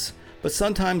well-dressed, but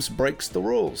sometimes breaks the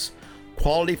rules.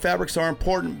 Quality fabrics are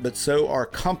important, but so are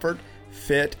comfort,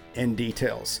 fit, and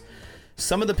details.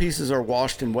 Some of the pieces are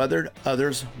washed and weathered,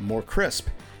 others more crisp.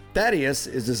 Thaddeus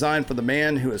is designed for the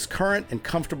man who is current and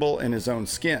comfortable in his own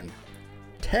skin.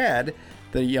 Tad,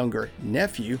 the younger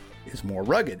nephew, is more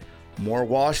rugged, more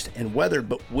washed and weathered,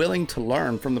 but willing to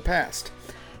learn from the past.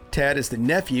 Tad is the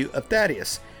nephew of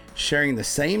Thaddeus, sharing the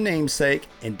same namesake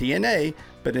and DNA,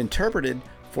 but interpreted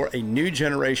for a new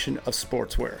generation of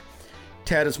sportswear.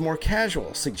 Tad is more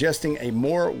casual, suggesting a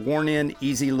more worn-in,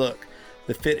 easy look.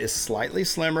 The fit is slightly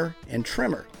slimmer and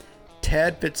trimmer.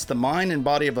 Tad fits the mind and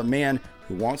body of a man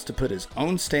who wants to put his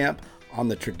own stamp on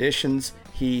the traditions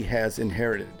he has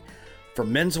inherited. For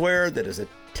menswear that is a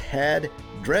tad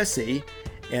dressy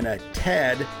and a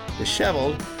tad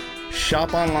disheveled,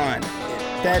 shop online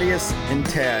at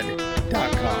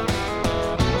ThaddeusandTad.com.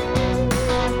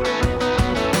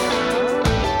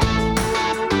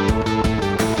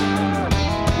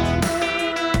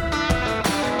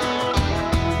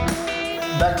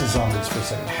 Back to zombies for a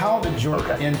second. How did your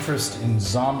interest in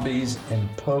zombies and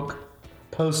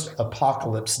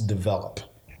post-apocalypse develop?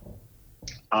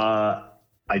 I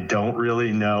don't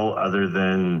really know, other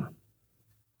than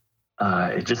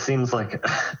it just seems like,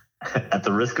 at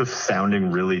the risk of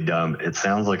sounding really dumb, it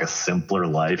sounds like a simpler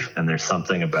life, and there's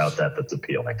something about that that's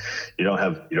appealing. You don't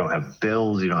have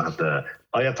bills. All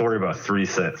you have to worry about three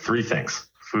things: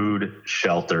 food,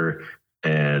 shelter,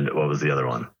 and what was the other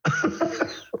one?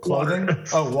 Clothing?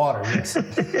 Water. Yes.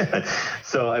 Yeah.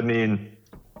 So, I mean,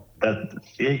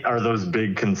 are those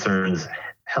big concerns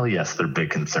hell yes, they're big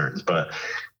concerns. But,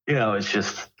 it's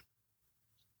just,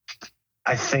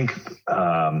 I think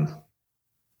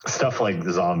stuff like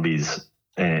zombies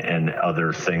and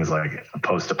other things like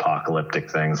post-apocalyptic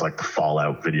things like the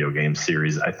Fallout video game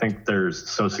series, I think they're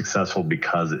so successful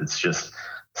because it's just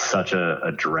such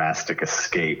a drastic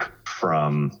escape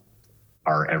from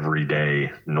our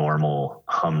everyday normal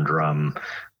humdrum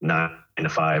 9 to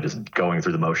 5, just going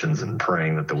through the motions and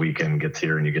praying that the weekend gets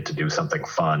here and you get to do something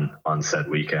fun on said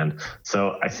weekend.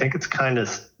 So I think it's kind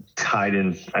of tied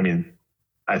in. I mean,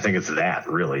 I think it's that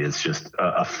really. It's just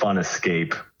a fun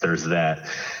escape. There's that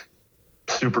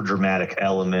super dramatic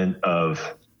element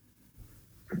of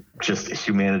just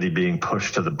humanity being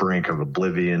pushed to the brink of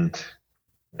oblivion.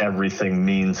 Everything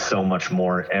means so much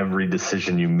more. Every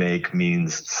decision you make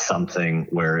means something,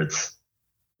 where it's,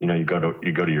 you go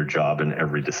to your job and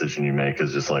every decision you make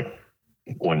is just like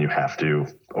when you have to,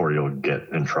 or you'll get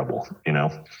in trouble,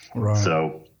 Right.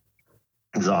 So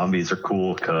zombies are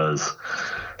cool because,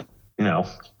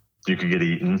 you could get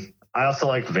eaten. I also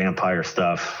like vampire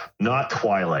stuff, not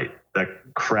Twilight. That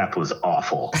crap was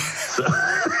awful. So,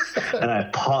 and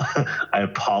I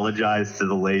apologize to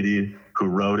the lady who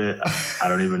wrote it. I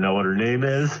don't even know what her name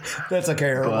is. That's okay.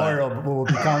 Her lawyer will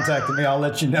be contacting me. I'll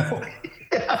let you know.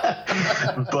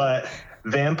 But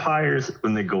vampires,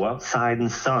 when they go outside in the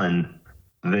sun,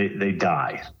 they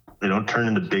die. They don't turn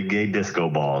into big gay disco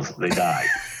balls. They die.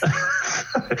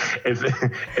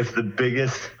 if the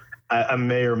biggest... I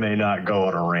may or may not go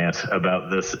on a rant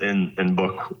about this in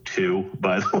book 2,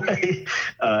 by the way,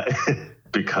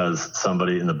 because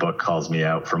somebody in the book calls me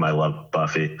out for my love of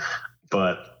Buffy.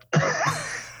 But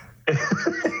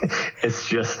it's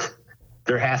just,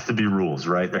 there has to be rules,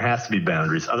 right? There has to be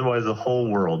boundaries. Otherwise, the whole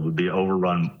world would be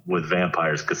overrun with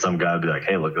vampires because some guy would be like,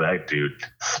 hey, look at that dude,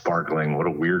 sparkling. What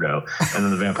a weirdo. And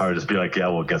then the vampire would just be like, yeah,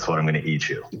 well, guess what? I'm going to eat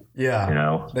you.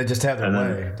 Yeah. They just have their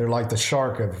way. They're like the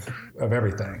shark of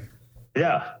everything.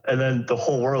 Yeah, and then the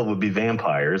whole world would be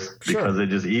vampires because they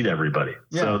just eat everybody.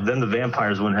 Yeah. So then the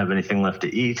vampires wouldn't have anything left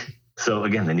to eat. So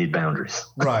again, they need boundaries.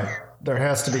 Right. There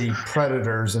has to be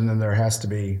predators, and then there has to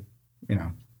be,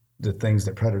 the things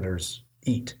that predators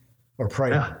eat or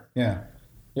prey on. Yeah.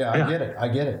 I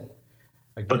get it.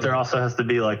 But there also has to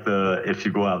be like if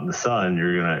you go out in the sun,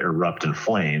 you're going to erupt in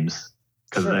flames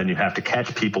because then you have to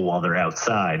catch people while they're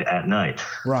outside at night.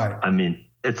 Right. I mean,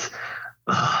 it's...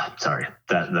 sorry,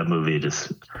 that movie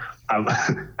just,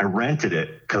 I rented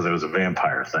it because it was a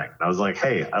vampire thing. I was like,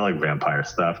 hey, I like vampire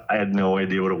stuff. I had no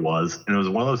idea what it was. And it was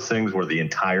one of those things where the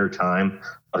entire time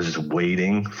I was just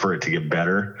waiting for it to get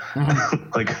better. Mm-hmm.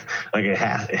 like it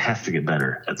has to get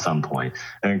better at some point.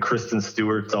 And Kristen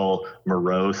Stewart's all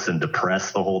morose and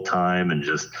depressed the whole time and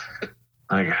just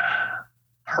like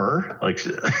her, like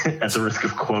at the risk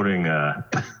of quoting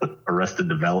Arrested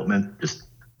Development, just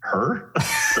her.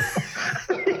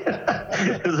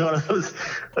 It was one of those,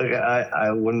 like,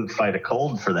 I wouldn't fight a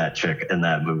cold for that chick in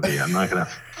that movie. I'm not going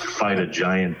to fight a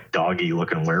giant doggy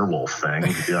looking werewolf thing.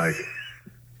 Be like,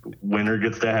 winner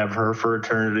gets to have her for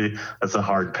eternity. That's a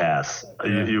hard pass.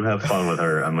 You have fun with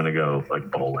her. I'm going to go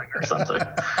like bowling or something.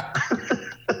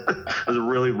 It was a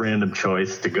really random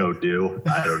choice to go do.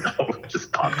 I don't know. It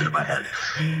just popped into my head.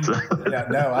 So. Yeah,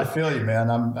 no, I feel you,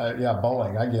 man. I'm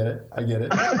bowling. I get it.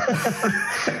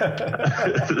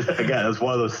 Again, it's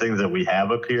one of those things that we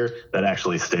have up here that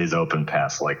actually stays open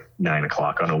past like 9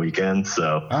 o'clock on a weekend.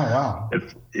 So, oh wow.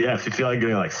 If you feel like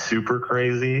getting like super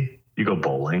crazy, you go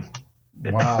bowling.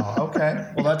 Wow.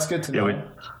 Okay. Well, that's good to know. Yeah,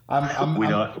 I'm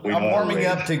warming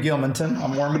up to Gilmanton.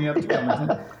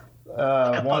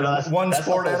 One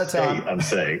sport at a time. I'm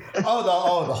saying.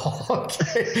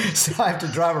 Okay. So I have to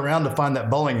drive around to find that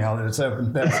bowling alley that's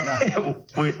open.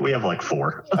 We have like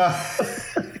 4.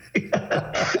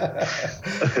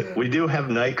 We do have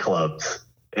nightclubs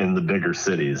in the bigger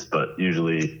cities, but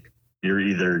usually you're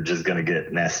either just going to get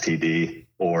an STD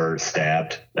or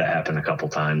stabbed. That happened a couple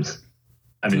times.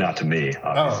 I mean, not to me,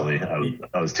 obviously.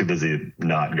 I was too busy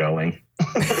not going.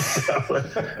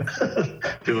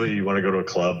 Do you want to go to a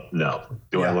club? No.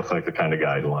 Do I look like the kind of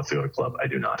guy who wants to go to a club? I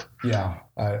do not. Yeah.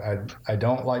 I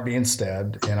don't like being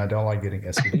stabbed, and I don't like getting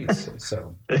STDs.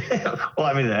 So. Well,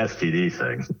 I mean, the STD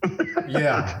thing.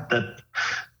 Yeah.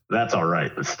 That's all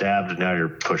right. But stabbed, now you're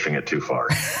pushing it too far.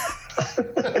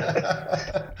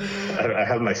 I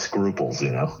have my scruples,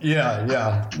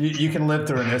 Yeah. You can live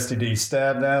through an STD.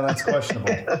 Stab, now that's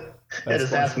questionable.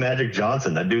 Just ask Magic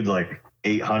Johnson. That dude's like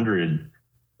 800,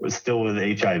 was still with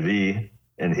HIV,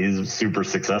 and he's super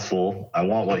successful. I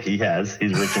want what he has.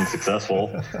 He's rich and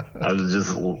successful. I was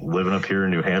just living up here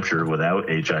in New Hampshire without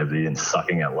HIV and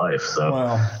sucking at life. So,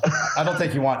 well, I don't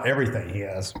think you want everything he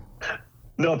has.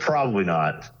 No, probably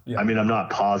not. Yeah. I mean, I'm not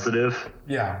positive.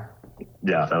 Yeah.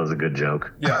 Yeah, that was a good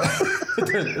joke. Yeah.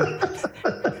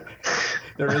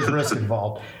 There is risk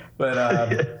involved. But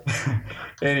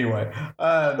anyway,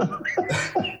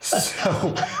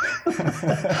 so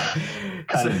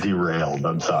kind of derailed.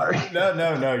 I'm sorry.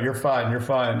 No, you're fine. You're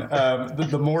fine.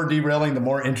 The more derailing, the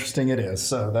more interesting it is.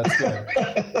 So that's good.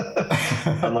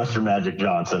 Unless you're Magic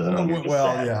Johnson.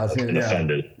 And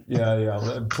offended.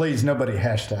 Yeah. Please, nobody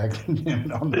hashtag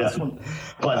on this one.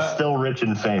 But still rich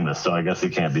and famous, so I guess he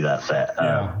can't be that fat.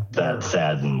 That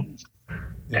sad and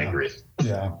angry.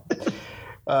 Yeah.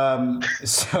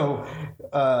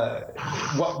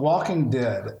 Walking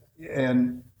Dead,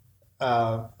 and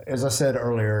as I said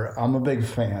earlier, I'm a big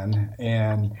fan.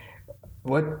 And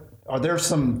are there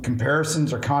some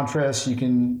comparisons or contrasts you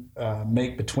can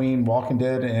make between Walking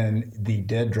Dead and the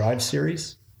Dead Drive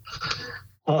series?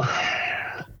 Well,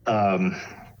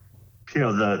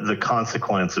 the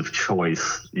consequence of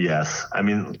choice, yes. I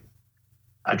mean,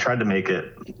 I tried to make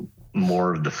it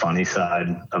more of the funny side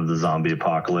of the zombie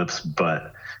apocalypse,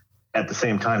 but at the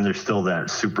same time, there's still that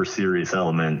super serious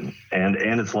element, and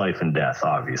it's life and death.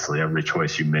 Obviously, every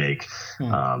choice you make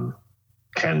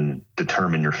can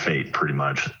determine your fate, pretty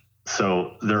much.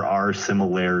 So there are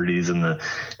similarities in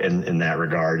that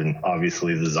regard, and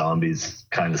obviously the zombies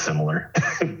kind of similar,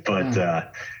 but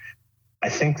I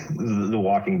think The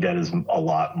Walking Dead is a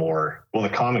lot more. Well, the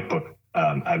comic book,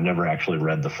 I've never actually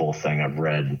read the full thing. I've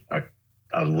read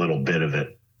a little bit of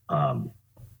it,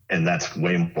 and that's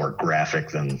way more graphic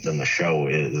than the show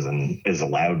is and is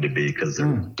allowed to be, because they're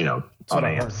on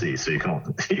AMC, so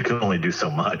you can only do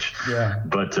so much. Yeah.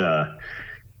 But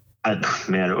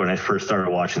when I first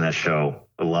started watching that show,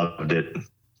 I loved it,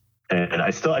 and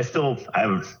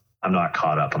I'm not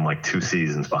caught up. I'm like 2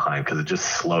 seasons behind because it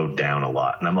just slowed down a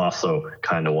lot, and I'm also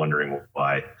kind of wondering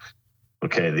why.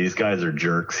 Okay, these guys are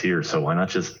jerks here, so why not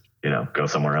just go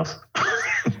somewhere else?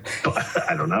 But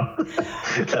I don't know.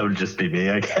 That would just be me,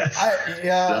 I guess.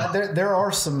 There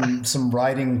are some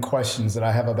writing questions that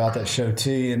I have about that show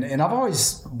too, and I've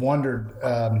always wondered,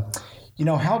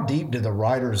 how deep do the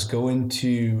writers go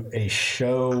into a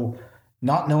show,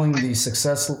 not knowing the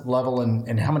success level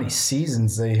and how many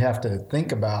seasons they have to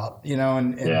think about,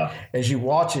 and as you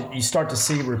watch it, you start to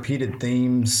see repeated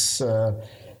themes.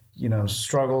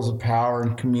 Struggles of power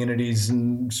in communities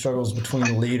and struggles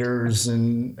between leaders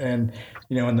and in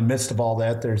the midst of all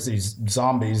that, there's these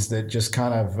zombies that just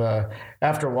kind of,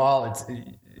 after a while,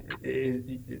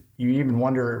 you even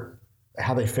wonder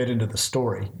how they fit into the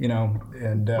story,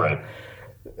 and right.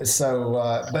 So,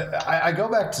 but I go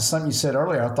back to something you said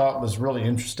earlier. I thought was really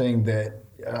interesting that,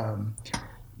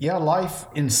 life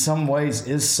in some ways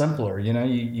is simpler.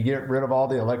 You get rid of all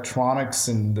the electronics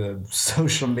and the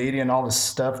social media and all this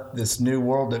stuff, this new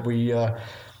world that we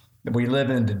live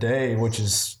in today, which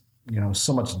is,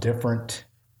 so much different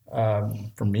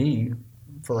for me,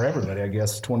 for everybody, I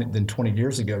guess, 20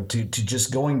 years ago, to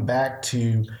just going back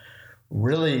to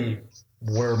really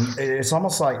where it's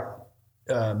almost like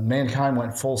mankind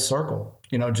went full circle.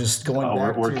 Just going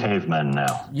back we're cavemen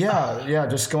now. Yeah,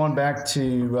 just going back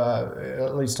to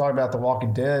at least talk about The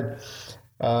Walking Dead.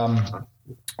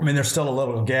 There's still a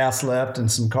little gas left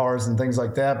and some cars and things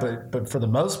like that, but for the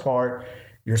most part,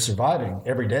 you're surviving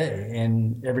every day,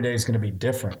 and every day is going to be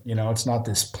different. It's not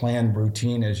this planned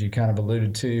routine, as you kind of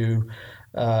alluded to,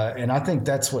 and I think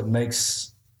that's what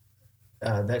makes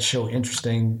that show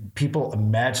interesting. People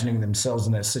imagining themselves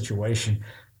in that situation.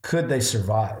 Could they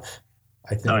survive?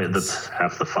 I think that's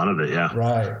half the fun of it. Yeah.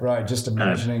 Right. Just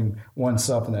imagining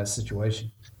oneself in that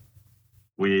situation.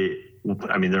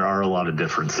 There are a lot of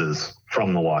differences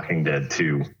from The Walking Dead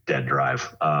to Dead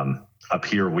Drive. Up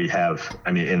here we have,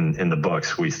 in the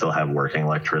books, we still have working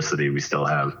electricity. We still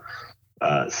have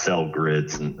cell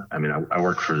grids, and I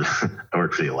work for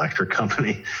the electric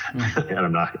company, and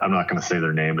I'm not going to say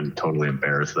their name and totally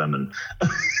embarrass them and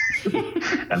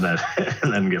and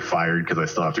then get fired because I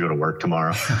still have to go to work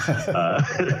tomorrow. That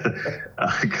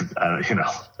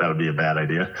would be a bad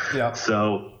idea. Yeah.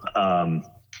 So,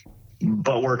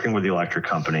 but working with the electric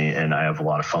company, and I have a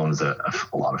lot of phones.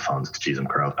 Geez, I'm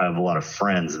crow. I have a lot of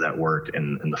friends that work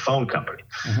in the phone company.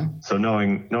 Mm-hmm. So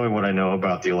knowing what I know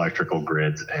about the electrical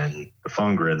grids and the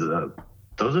phone grids,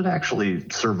 those had actually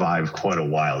survived quite a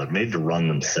while. They're made to run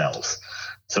themselves.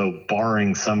 So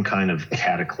barring some kind of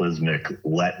cataclysmic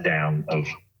letdown of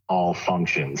all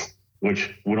functions,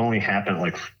 which would only happen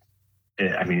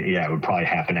it would probably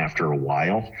happen after a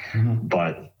while. Mm-hmm.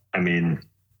 But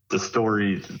the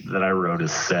story that I wrote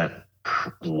is set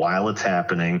while it's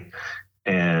happening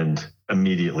and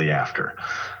immediately after.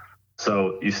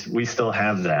 So we still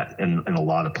have that in a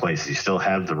lot of places. You still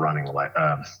have the running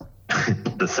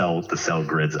the cell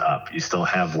grids up. You still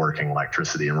have working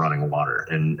electricity and running water,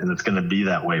 and it's going to be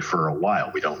that way for a while.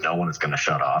 We don't know when it's going to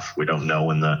shut off. We don't know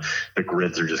when the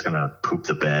grids are just going to poop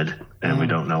the bed, and we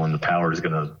don't know when the power is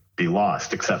going to be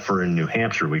lost. Except for in New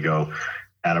Hampshire, we go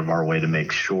out of our way to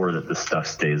make sure that this stuff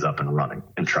stays up and running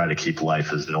and try to keep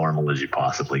life as normal as you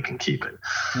possibly can keep it.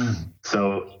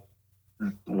 So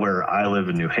where I live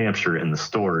in New Hampshire, in the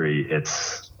story,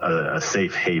 it's a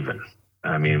safe haven.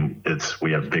 I mean,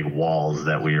 we have big walls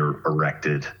that we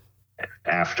erected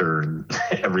after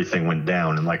everything went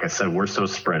down. And like I said, we're so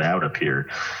spread out up here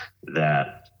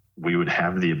that we would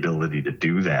have the ability to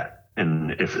do that.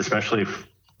 And especially if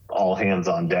all hands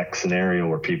on deck scenario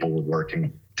where people were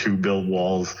working to build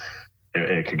walls,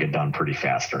 it could get done pretty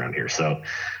fast around here. So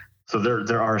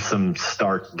there are some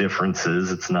stark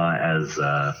differences. It's not as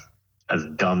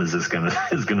dumb as it's gonna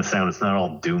sound. It's not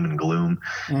all doom and gloom.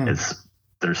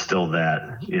 There's still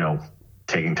that,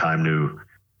 taking time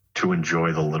to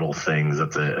enjoy the little things.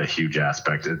 That's a huge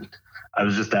aspect. I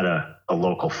was just at a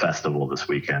local festival this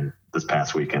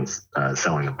past weekend,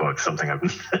 selling a book, something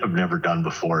I've never done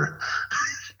before.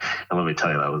 And let me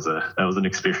tell you, that was an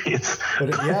experience. But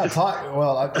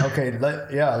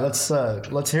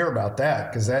let's hear about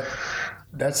that, because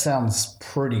that sounds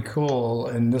pretty cool.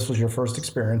 And this was your first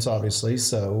experience, obviously.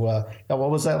 So, what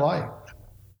was that like?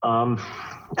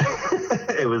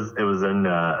 It was in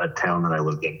a town that I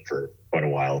lived in for quite a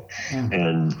while,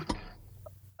 and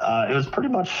it was pretty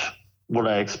much what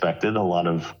I expected. A lot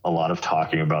of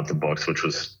talking about the books, which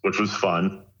was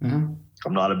fun.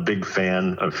 I'm not a big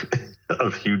fan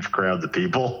of huge crowds of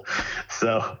people,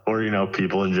 or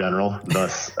people in general.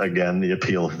 Thus, again, the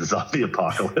appeal of the zombie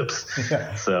apocalypse.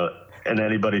 Yeah. So, and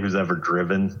anybody who's ever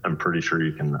driven, I'm pretty sure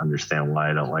you can understand why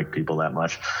I don't like people that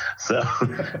much. So.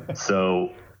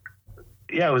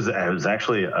 Yeah, it was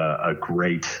actually a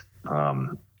great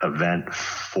event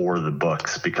for the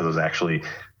books, because it was actually,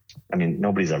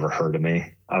 nobody's ever heard of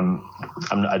me.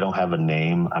 I don't have a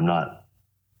name. I'm not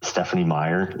Stephanie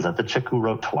Meyer. Is that the chick who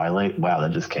wrote Twilight? Wow,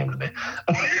 that just came to me.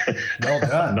 Well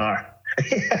done. No.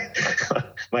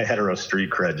 My hetero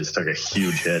street cred just took a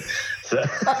huge hit. So,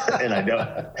 and I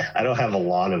don't have a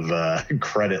lot of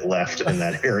credit left in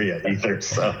that area either.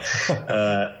 So,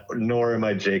 nor am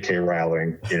I J.K.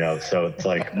 Rowling. So it's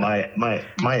like my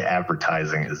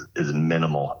advertising is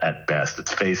minimal at best.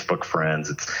 It's Facebook friends.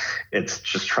 It's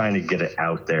just trying to get it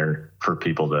out there for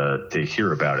people to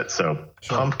hear about it. So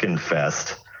sure. Pumpkin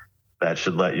Fest, that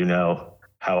should let you know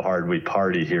how hard we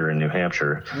party here in New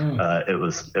Hampshire. It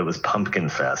was Pumpkin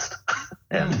Fest,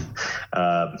 and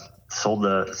sold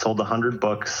 100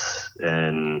 books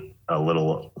in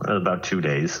about 2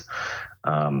 days,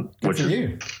 which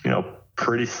is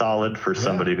pretty solid for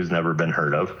somebody who's never been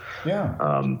heard of.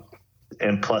 Yeah.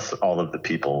 And plus all of the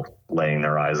people laying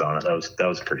their eyes on it, that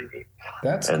was pretty neat.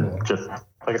 That's and cool. Just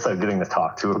like I said, getting to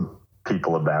talk to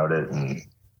people about it, and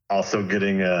also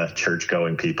getting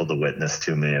church-going people to witness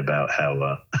to me about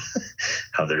how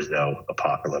there's no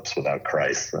apocalypse without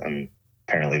Christ. And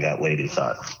apparently that lady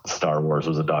thought Star Wars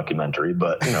was a documentary,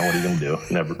 but what are you going to do?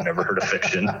 Never heard of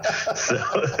fiction. So,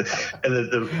 and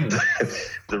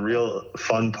the real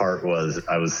fun part was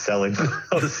I was selling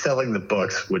the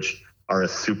books, which are a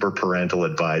super parental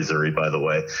advisory, by the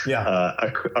way. Yeah.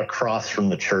 Across from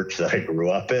the church that I grew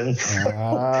up in. So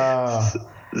how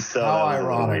that was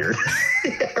ironic. Weird.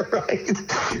 Yeah, right.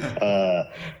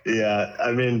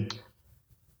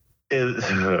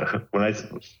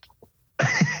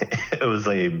 It was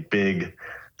a big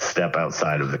step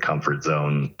outside of the comfort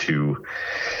zone to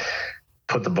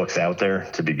put the books out there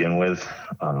to begin with.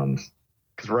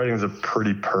 Because writing is a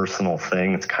pretty personal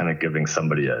thing. It's kind of giving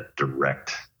somebody a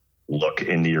direct look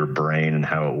into your brain and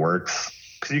how it works.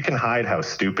 Because you can hide how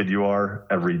stupid you are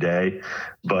every day,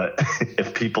 but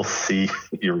if people see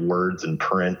your words in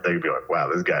print, they'd be like, wow,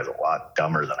 this guy's a lot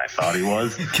dumber than I thought he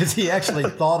was. Because he actually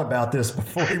thought about this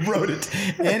before he wrote it,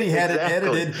 and he had it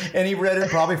edited, and he read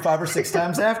it probably 5 or 6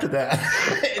 times after that.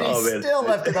 And he still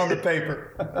left it on the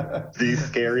paper. The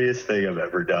scariest thing I've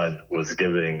ever done was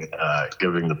giving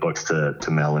the books to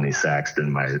Melanie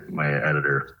Saxton, my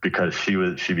editor, because she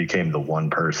became the one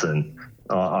person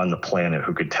on the planet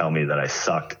who could tell me that I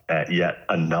sucked at yet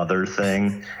another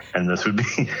thing. And this would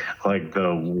be like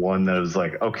the one that was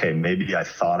like, okay, maybe I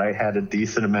thought I had a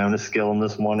decent amount of skill in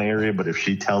this one area, but if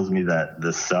she tells me that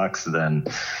this sucks, then,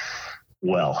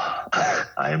 well,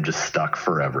 I am just stuck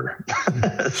forever.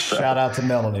 So, shout out to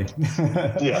Melanie.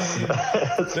 Yeah.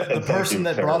 the person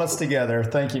that brought us together.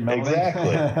 Thank you, Melanie.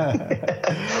 Exactly.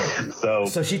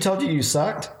 So she told you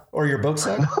sucked? Or your book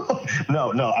sucked?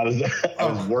 No, I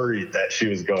was worried that she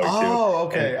was going to. Oh,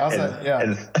 okay. I was like,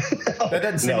 yeah. That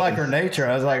doesn't seem like her nature.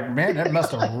 I was like, man, that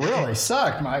must have really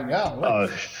sucked. My God.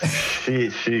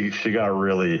 She got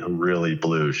really, really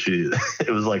blue. It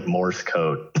was like Morse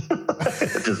code.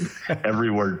 Just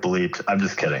every word bleeped. I'm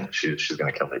just kidding. She's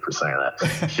gonna kill me for saying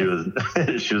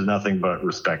that. She was nothing but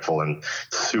respectful and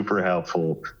super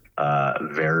helpful.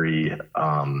 Very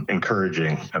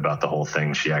encouraging about the whole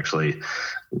thing. She actually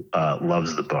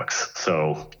loves the books.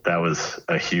 So that was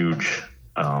a huge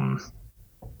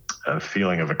a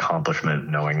feeling of accomplishment,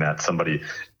 knowing that somebody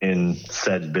in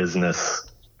said business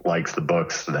likes the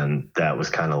books. Then that was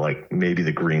kind of like maybe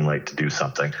the green light to do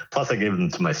something. Plus I gave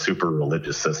them to my super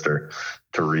religious sister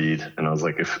to read. And I was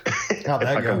like, if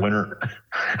I can win her,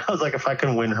 if I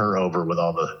can win her over with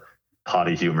all the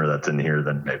potty humor that's in here,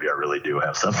 then maybe I really do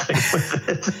have something with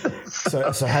it.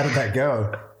 So how did that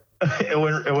go? It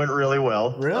went really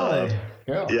well. Really?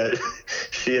 Yeah.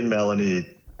 She and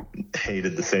Melanie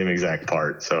hated the same exact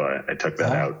part, so I took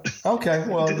that out. Okay,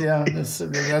 well, yeah, that's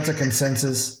a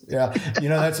consensus. Yeah,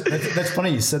 that's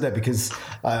funny you said that, because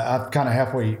I've kind of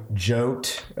halfway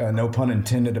joked, no pun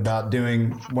intended, about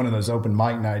doing one of those open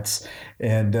mic nights,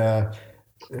 and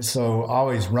so I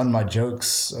always run my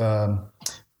jokes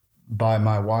by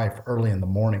my wife early in the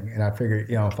morning, and I figure,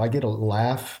 if I get a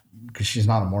laugh, because she's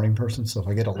not a morning person, so if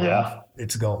I get a laugh,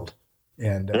 it's gold.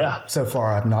 And so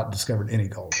far, I've not discovered any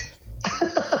gold.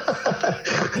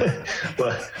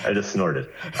 Well, I just snorted.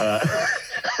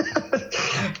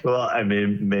 Well, I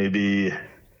mean, maybe,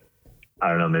 I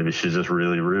don't know, maybe she's just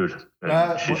really rude.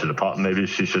 Maybe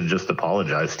she should just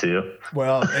apologize to you.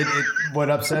 Well,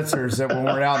 what upsets her is that when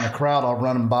we're out in the crowd, I'll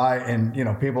run them by, and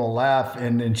people will laugh,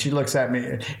 and then she looks at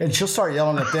me and she'll start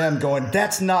yelling at them, going,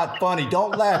 "That's not funny.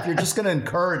 Don't laugh. You're just going to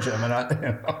encourage them." And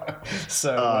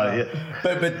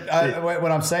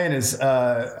what I'm saying is,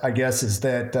 I guess, is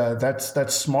that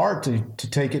that's smart to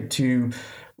take it to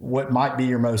what might be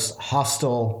your most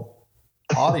hostile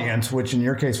audience, which in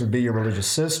your case would be your religious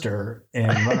sister, and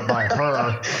run it by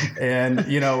her. And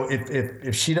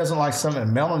if she doesn't like something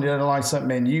and Melanie doesn't like something,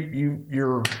 man,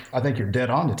 you're I think you're dead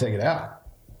on to take it out.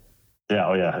 Yeah.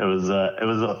 Oh yeah. It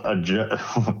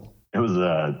was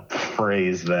a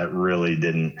phrase that really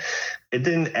didn't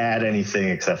add anything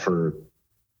except for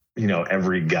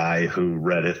every guy who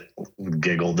read it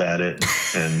giggled at it,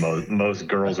 and most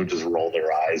girls would just roll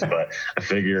their eyes. But I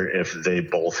figure if they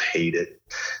both hate it,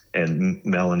 and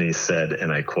Melanie said,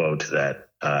 and I quote, that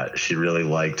she really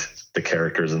liked the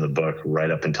characters in the book right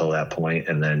up until that point,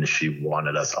 and then she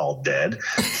wanted us all dead.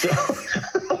 So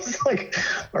I was like,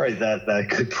 all right, that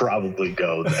could probably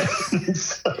go then.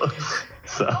 So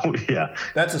yeah,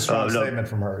 that's a strong statement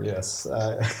from her. Yes,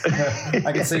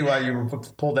 I can see why you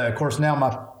pulled that. Of course, now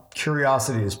my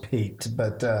curiosity is piqued,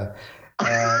 but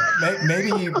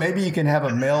maybe you can have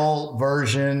a male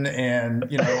version and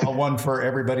a one for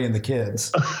everybody and the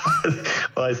kids.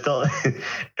 Well,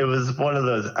 it was one of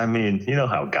those. I mean, you know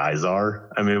how guys are.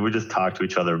 I mean, we just talk to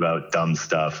each other about dumb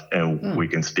stuff, and we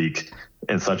can speak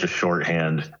in such a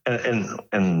shorthand.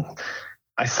 And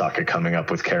I suck at coming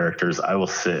up with characters. I will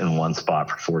sit in one spot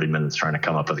for 40 minutes trying to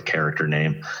come up with a character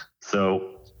name. So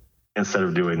instead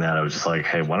of doing that, I was just like,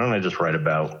 hey, why don't I just write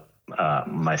about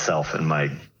myself and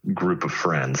my group of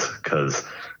friends? Because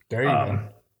there you go.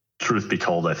 Truth be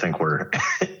told, I think we're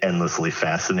endlessly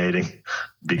fascinating,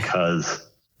 because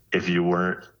if you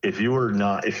were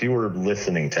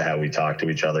listening to how we talk to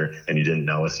each other and you didn't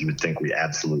know us, you would think we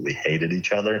absolutely hated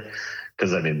each other.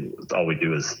 Because I mean, all we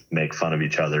do is make fun of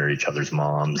each other's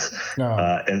moms. No,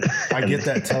 I get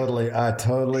that totally. I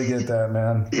totally get that,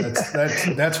 man.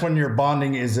 That's when your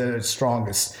bonding is at its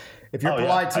strongest. If you're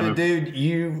polite to a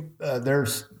dude,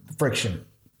 there's friction.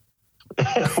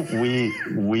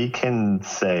 we can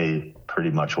say pretty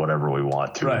much whatever we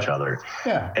want to each other,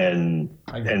 and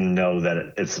know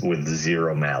that it's with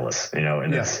zero malice,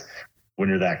 and it's when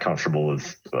you're that comfortable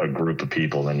with a group of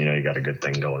people, then you got a good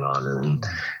thing going on.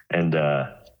 And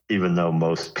even though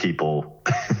most people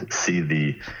see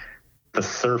the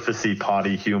surfacey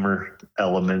potty humor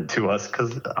element to us,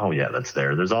 because that's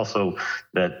there. There's also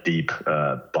that deep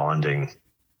bonding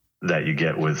that you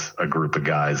get with a group of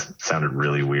guys. It sounded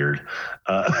really weird,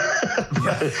 but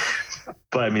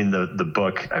I mean the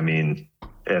book. I mean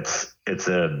it's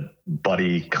a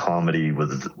buddy comedy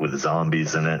with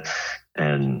zombies in it,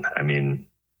 and I mean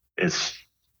there's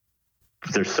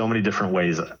so many different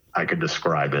ways I could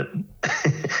describe it.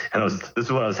 And this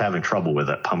is what I was having trouble with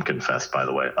at Pumpkin Fest, by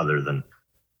the way, other than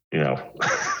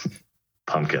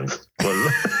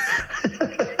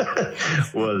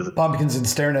was pumpkins and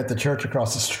staring at the church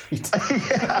across the street.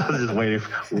 Yeah, I was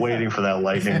just waiting for that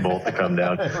lightning bolt to come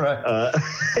down.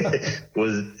 Right.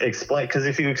 Was explain, because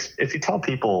if you tell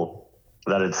people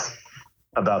that it's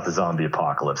about the zombie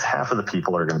apocalypse, half of the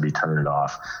people are going to be turning it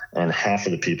off, and half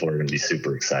of the people are going to be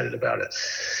super excited about it.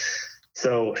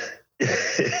 So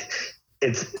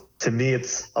to me,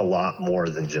 it's a lot more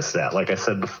than just that. Like I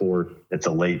said before, it's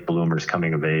a late bloomer's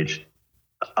coming of age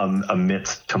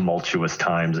amidst tumultuous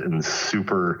times and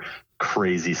super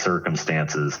crazy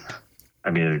circumstances.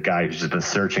 I mean, a guy who's just been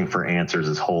searching for answers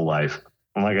his whole life.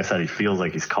 And like I said, he feels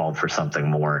like he's called for something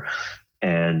more.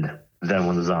 And then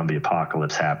when the zombie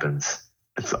apocalypse happens,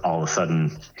 it's all of a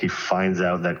sudden he finds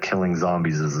out that killing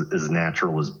zombies is as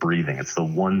natural as breathing. It's the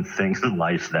one thing in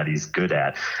life that he's good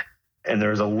at. And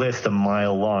there's a list a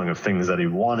mile long of things that he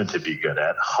wanted to be good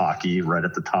at. Hockey right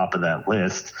at the top of that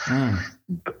list.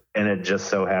 And it just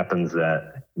so happens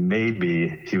that maybe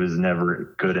he was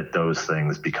never good at those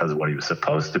things because what he was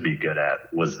supposed to be good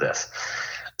at was this.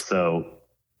 So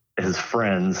his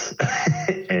friends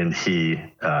and he,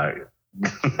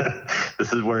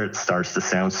 this is where it starts to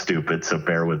sound stupid, so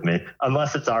bear with me.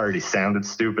 Unless it's already sounded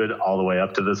stupid all the way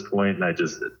up to this point, and I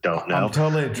just don't know. I'm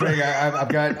totally intrigued. I've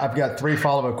got 3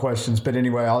 follow-up questions, but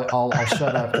anyway, I'll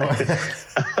shut up. Go ahead.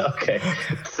 Okay,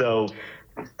 so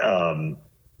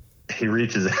he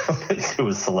reaches out to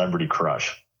his celebrity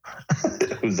crush,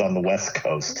 who's on the West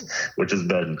Coast, which has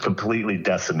been completely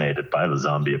decimated by the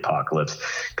zombie apocalypse.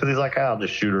 Because he's like, I'll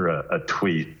just shoot her a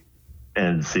tweet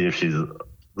and see if she's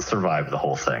survived the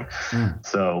whole thing.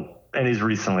 So, and he's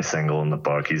recently single in the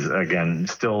book. He's, again,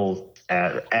 still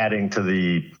adding to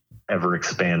the ever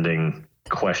expanding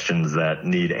questions that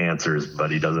need answers, but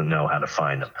he doesn't know how to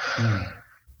find them.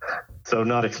 So,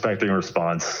 not expecting a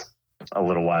response. A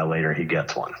little while later, he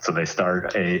gets one. So they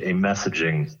start a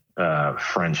messaging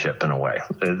friendship in a way.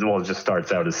 It just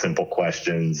starts out as simple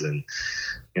questions, and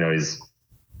he's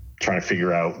trying to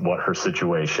figure out what her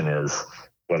situation is,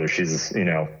 whether she's in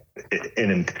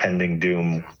impending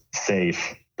doom,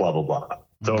 safe, blah blah blah.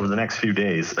 So over the next few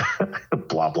days,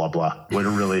 blah blah blah. Way to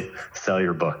really sell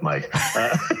your book, Mike.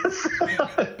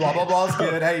 Blah blah blah is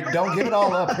good. Hey, don't give it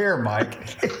all up here,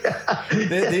 Mike.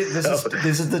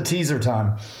 This is the teaser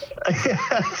time.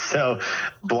 So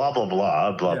blah blah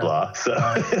blah blah blah.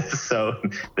 So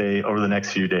they, over the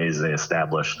next few days, they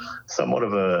establish somewhat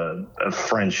of a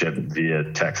friendship via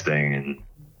texting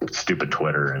and stupid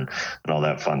Twitter and all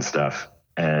that fun stuff.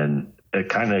 And it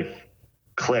kind of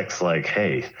clicks like,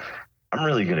 hey, I'm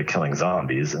really good at killing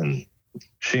zombies. And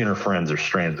she and her friends are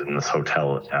stranded in this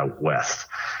hotel out west.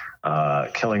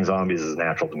 Killing zombies is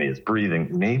natural to me as breathing,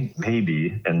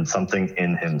 maybe, and something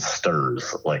in him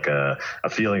stirs, like a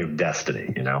feeling of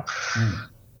destiny,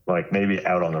 Like maybe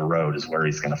out on the road is where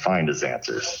he's going to find his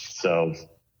answers. So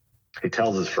he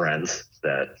tells his friends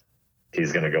that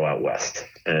he's going to go out west.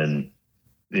 And,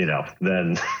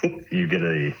 then you get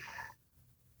a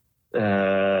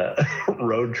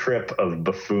road trip of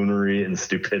buffoonery and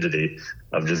stupidity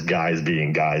of just guys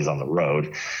being guys on the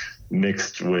road,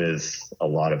 mixed with a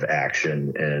lot of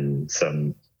action and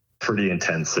some pretty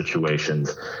intense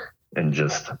situations. And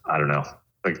just, I don't know,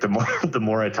 like the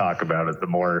more I talk about it, the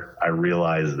more I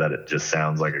realize that it just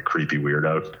sounds like a creepy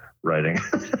weirdo writing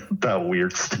about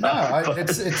weird stuff. No,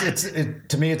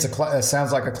 to me, it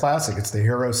sounds like a classic. It's the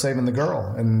hero saving the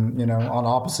girl, and on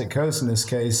opposite coasts in this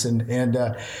case, and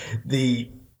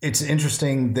it's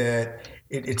interesting that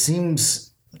it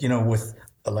seems with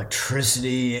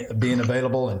electricity being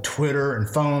available and Twitter and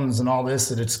phones and all this,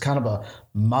 that it's kind of a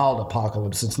mild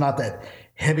apocalypse. It's not that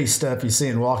heavy stuff you see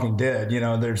in Walking Dead.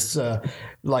 There's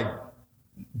like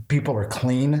people are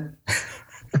clean.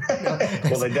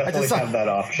 Well, they definitely have that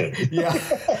option. Yeah,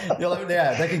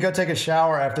 they can go take a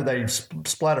shower after they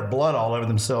splatter blood all over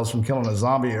themselves from killing a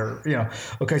zombie, or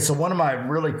Okay, so one of my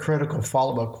really critical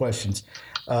follow-up questions: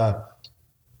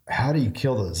 how do you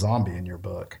kill the zombie in your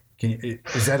book?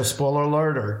 Is that a spoiler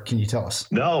alert, or can you tell us?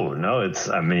 No. It's,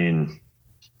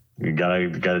 you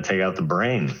gotta take out the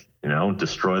brain.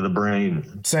 Destroy the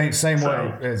brain. Same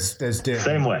way as did.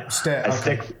 Same way.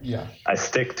 I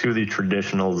stick to the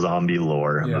traditional zombie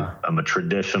lore. Yeah. I'm a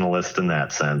traditionalist in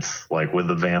that sense, like with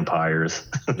the vampires.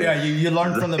 Yeah, you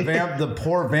learn from the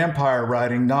poor vampire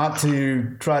writing not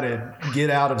to try to get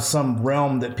out of some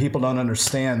realm that people don't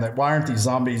understand. That why aren't these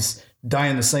zombies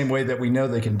dying the same way that we know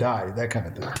they can die? That kind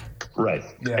of thing. Right.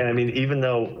 Yeah. And even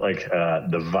though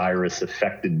the virus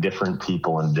affected different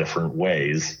people in different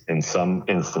ways, in some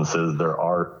instances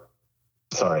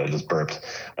sorry, I just burped.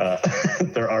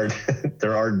 There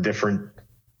are different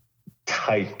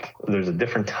there's a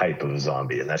different type of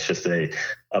zombie, and that's just a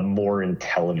more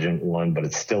intelligent one, but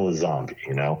it's still a zombie,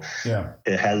 you know? Yeah.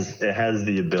 It has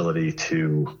the ability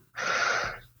to,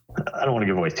 I don't want to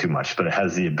give away too much, but it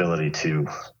has the ability to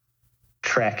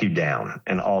track you down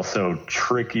and also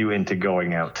trick you into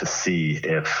going out to see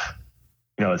if,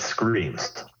 you know, it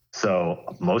screams.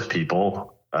 So most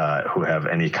people who have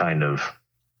any kind of,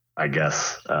 I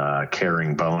guess,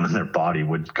 carrying bone in their body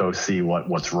would go see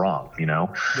what's wrong, you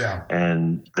know? Yeah.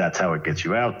 And that's how it gets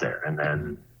you out there. And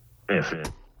then if it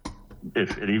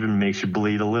even makes you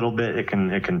bleed a little bit, it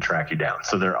can track you down.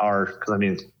 So there are, because I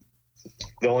mean,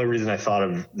 the only reason I thought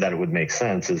of that it would make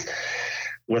sense is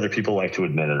whether people like to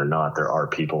admit it or not, there are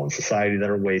people in society that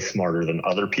are way smarter than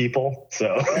other people.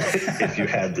 So if you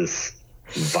had this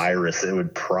virus, it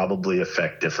would probably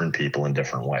affect different people in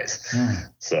different ways.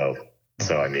 So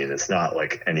I mean, it's not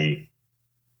like any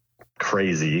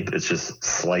crazy, it's just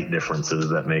slight differences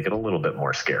that make it a little bit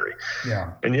more scary.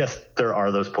 Yeah. And yes, there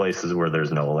are those places where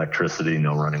there's no electricity,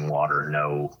 no running water,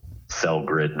 no cell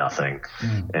grid, nothing.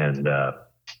 And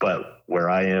but where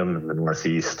I am in the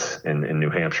Northeast in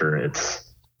New Hampshire,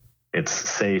 it's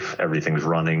safe, everything's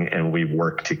running, and we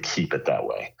work to keep it that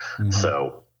way.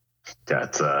 So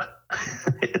that's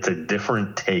it's a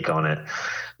different take on it,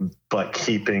 but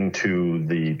keeping to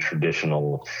the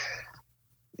traditional,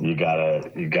 you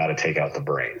gotta take out the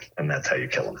brain, and that's how you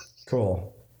kill them.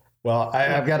 Cool. Well,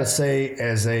 I've got to say,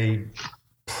 as a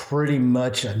pretty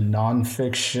much a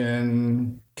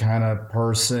nonfiction kind of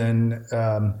person,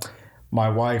 my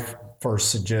wife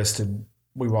first suggested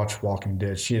we watch Walking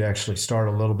Dead. She had actually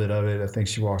started a little bit of it. I think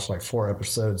she watched like 4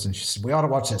 episodes, and she said, we ought to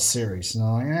watch that series. And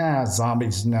I'm like,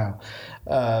 zombies, no.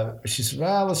 She said,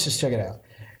 well, let's just check it out.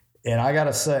 And I got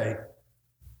to say,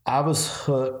 I was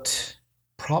hooked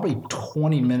probably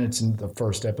 20 minutes into the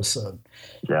first episode.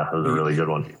 Yeah, it was a really good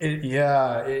one.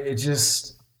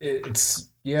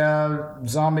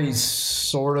 Zombies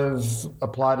sort of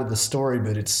apply to the story,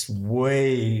 but it's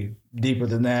way deeper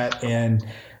than that. And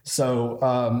so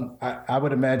I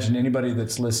would imagine anybody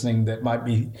that's listening that might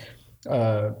be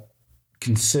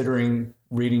considering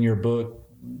reading your book,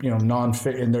 you know,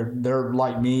 nonfiction, and they're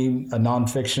like me, a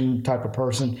nonfiction type of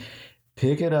person,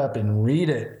 pick it up and read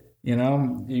it. You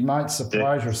know, you might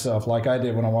surprise yourself, like I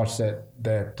did when I watched when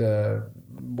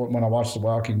I watched The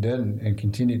Walking Dead, and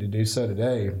continue to do so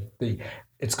today.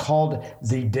 It's called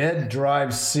the Dead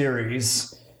Drive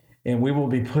series, and we will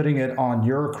be putting it on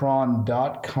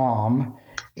Eurocron.com.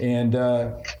 And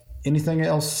anything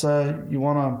else you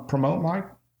want to promote, Mike?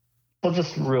 Well,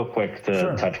 just real quick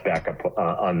to touch back up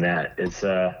on that. It's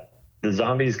the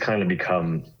zombies kind of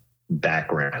become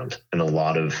background in a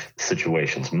lot of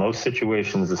situations. Most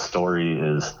situations, the story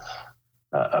is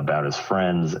about his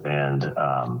friends and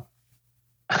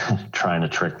trying to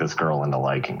trick this girl into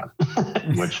liking him,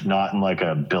 which not in like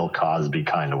a Bill Cosby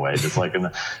kind of way, just like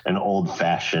an old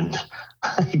fashioned.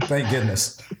 Thank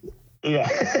goodness. Yeah.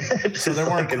 So there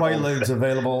weren't Quaaludes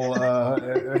available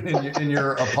in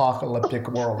your apocalyptic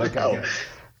world.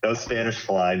 No Spanish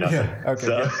Fly, nothing. Yeah,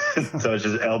 okay, so it's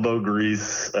just elbow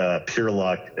grease, pure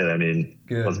luck. And I mean,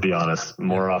 let's be honest,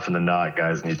 more often than not,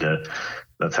 guys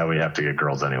that's how we have to get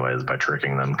girls anyways, by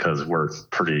tricking them, because we're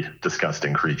pretty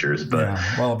disgusting creatures. But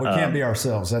yeah, well, we can't be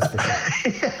ourselves, that's for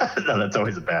sure. Yeah, no, that's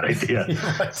always a bad idea.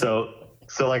 Right. So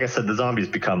like I said, the zombies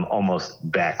become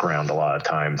almost background a lot of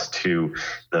times to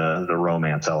the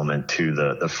romance element, to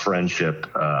the friendship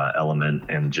element,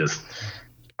 and just,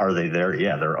 are they there?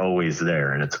 Yeah, they're always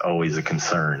there, and it's always a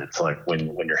concern. It's like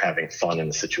when you're having fun in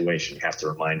a situation, you have to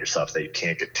remind yourself that you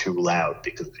can't get too loud,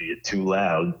 because if you get too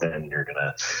loud, then you're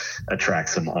gonna attract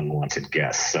some unwanted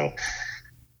guests. So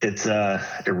it's I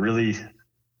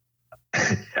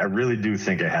really do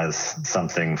think it has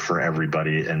something for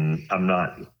everybody, and I'm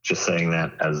not just saying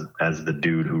that as the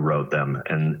dude who wrote them.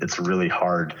 And it's really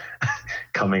hard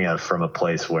coming out from a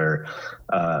place where,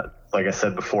 like I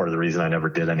said before, the reason I never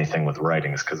did anything with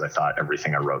writing is because I thought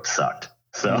everything I wrote sucked.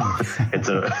 So it's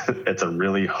a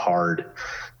really hard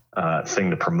thing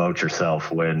to promote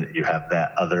yourself when you have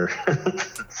that other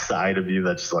side of you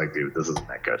that's just like, dude, this isn't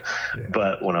that good. Yeah.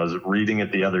 But when I was reading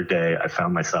it the other day, I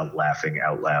found myself laughing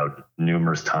out loud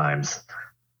numerous times,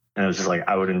 and it was just like,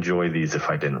 I would enjoy these if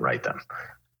I didn't write them.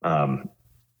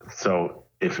 So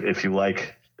if you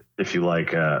like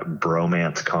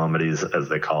bromance comedies, as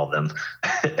they call them,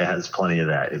 it has plenty of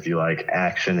that. If you like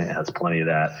action, it has plenty of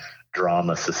that.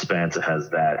 Drama, suspense, it has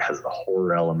that. It has the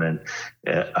horror element,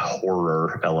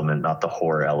 not the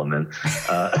horror element.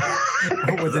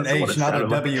 With an H, not a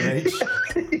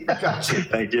WH. Gotcha.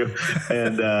 Thank you.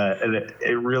 And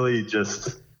it really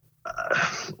just,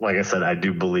 like I said, I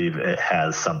do believe it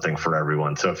has something for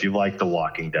everyone. So if you like The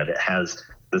Walking Dead, it has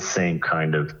the same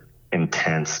kind of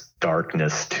intense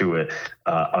darkness to it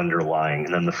underlying.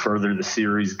 And then the further the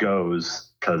series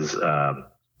goes, because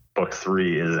book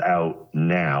 3 is out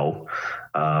now,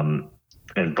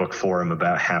 and book 4 I'm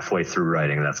about halfway through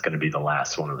writing. That's going to be the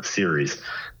last one of the series.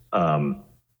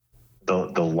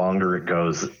 The longer it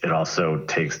goes, it also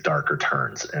takes darker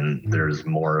turns, and there's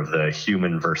more of the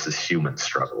human versus human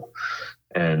struggle,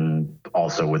 and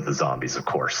also with the zombies, of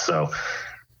course. So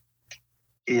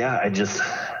yeah,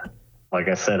 like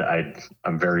I said,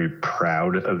 I'm very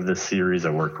proud of this series. I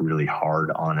worked really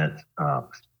hard on it.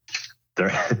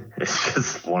 It's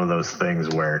just one of those things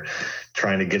where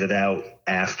trying to get it out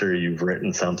after you've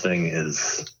written something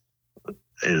is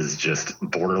just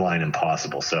borderline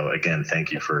impossible. So again,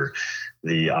 thank you for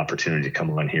the opportunity to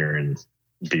come on here and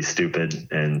be stupid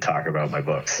and talk about my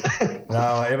books.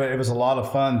 No, it was a lot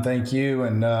of fun. Thank you.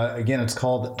 And again, it's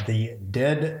called the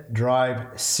Dead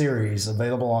Drive series,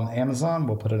 available on Amazon.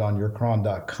 We'll put it on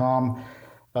yourcron.com.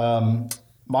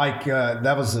 Mike,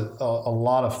 that was a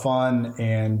lot of fun,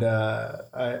 and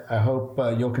I hope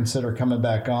you'll consider coming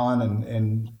back on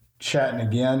and chatting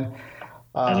again.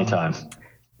 Anytime.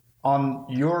 On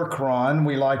Your Cron,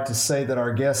 we like to say that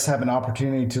our guests have an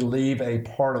opportunity to leave a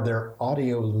part of their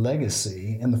audio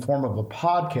legacy in the form of a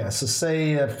podcast. So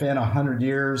say if in 100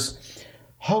 years,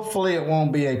 hopefully it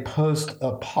won't be a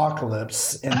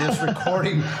post-apocalypse and this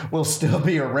recording will still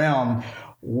be around,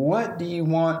 what do you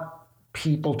want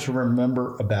people to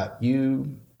remember about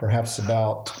you, perhaps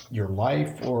about your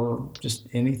life, or just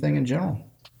anything in general?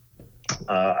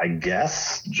 I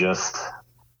guess just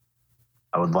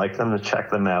I would like them to check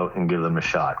them out and give them a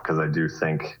shot, because I do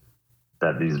think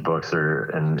that these books are,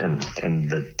 and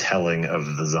the telling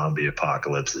of the zombie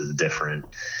apocalypse is different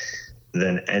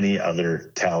than any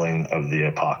other telling of the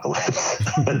apocalypse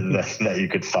that you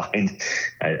could find.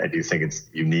 I do think it's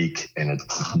unique and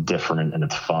it's different and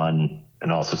it's fun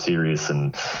and also serious.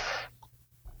 And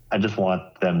I just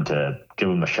want them to give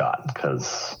them a shot,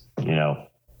 because, you know,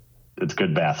 it's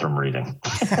good bathroom reading.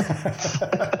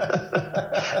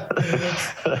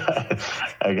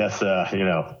 I guess, you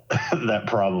know, that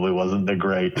probably wasn't the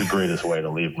greatest way to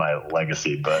leave my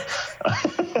legacy, but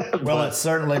well, it's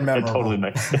certainly memorable.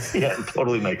 It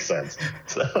totally makes sense.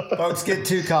 So. Folks, get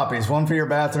 2 copies, one for your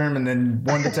bathroom and then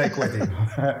one to take with you.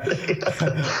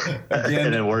 Again,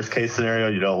 and in worst case scenario,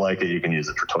 you don't like it, you can use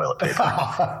it for toilet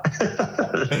paper.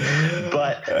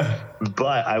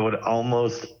 But I would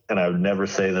almost, and I would never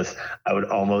say this, I would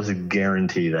almost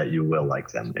guarantee that you will like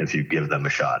them if you give them a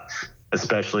shot,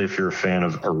 especially if you're a fan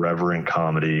of irreverent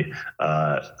comedy.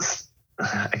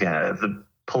 Again, the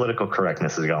political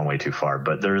correctness has gone way too far,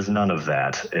 but there is none of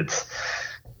that.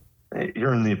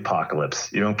 You're in the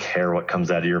apocalypse. You don't care what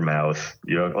comes out of your mouth.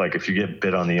 You don't, like, if you get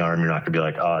bit on the arm, you're not gonna be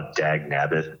like, oh, dag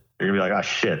nabbit. You're gonna be like, oh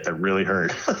shit, that really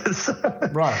hurt.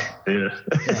 Right. Yeah.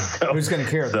 So, who's gonna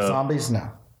care? The zombies?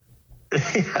 No.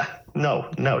 Yeah.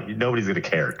 No, nobody's going to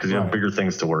care, because you have bigger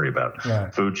things to worry about.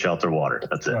 Right. Food, shelter, water.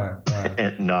 That's it. Right.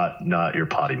 And not your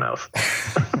potty mouth.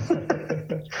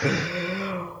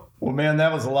 Well, man,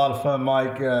 that was a lot of fun,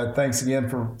 Mike. Thanks again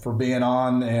for being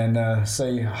on, and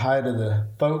say hi to the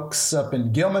folks up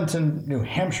in Gilmanton, New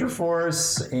Hampshire for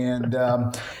us. And,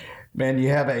 man, you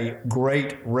have a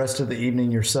great rest of the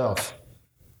evening yourself.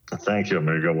 Thank you. I'm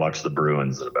going to go watch the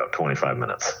Bruins in about 25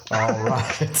 minutes. All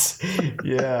right.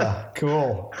 Yeah.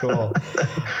 Cool. All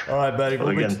right, buddy.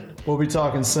 We'll be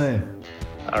talking soon.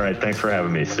 All right. Thanks for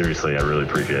having me. Seriously, I really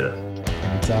appreciate it.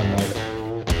 Anytime, Mike.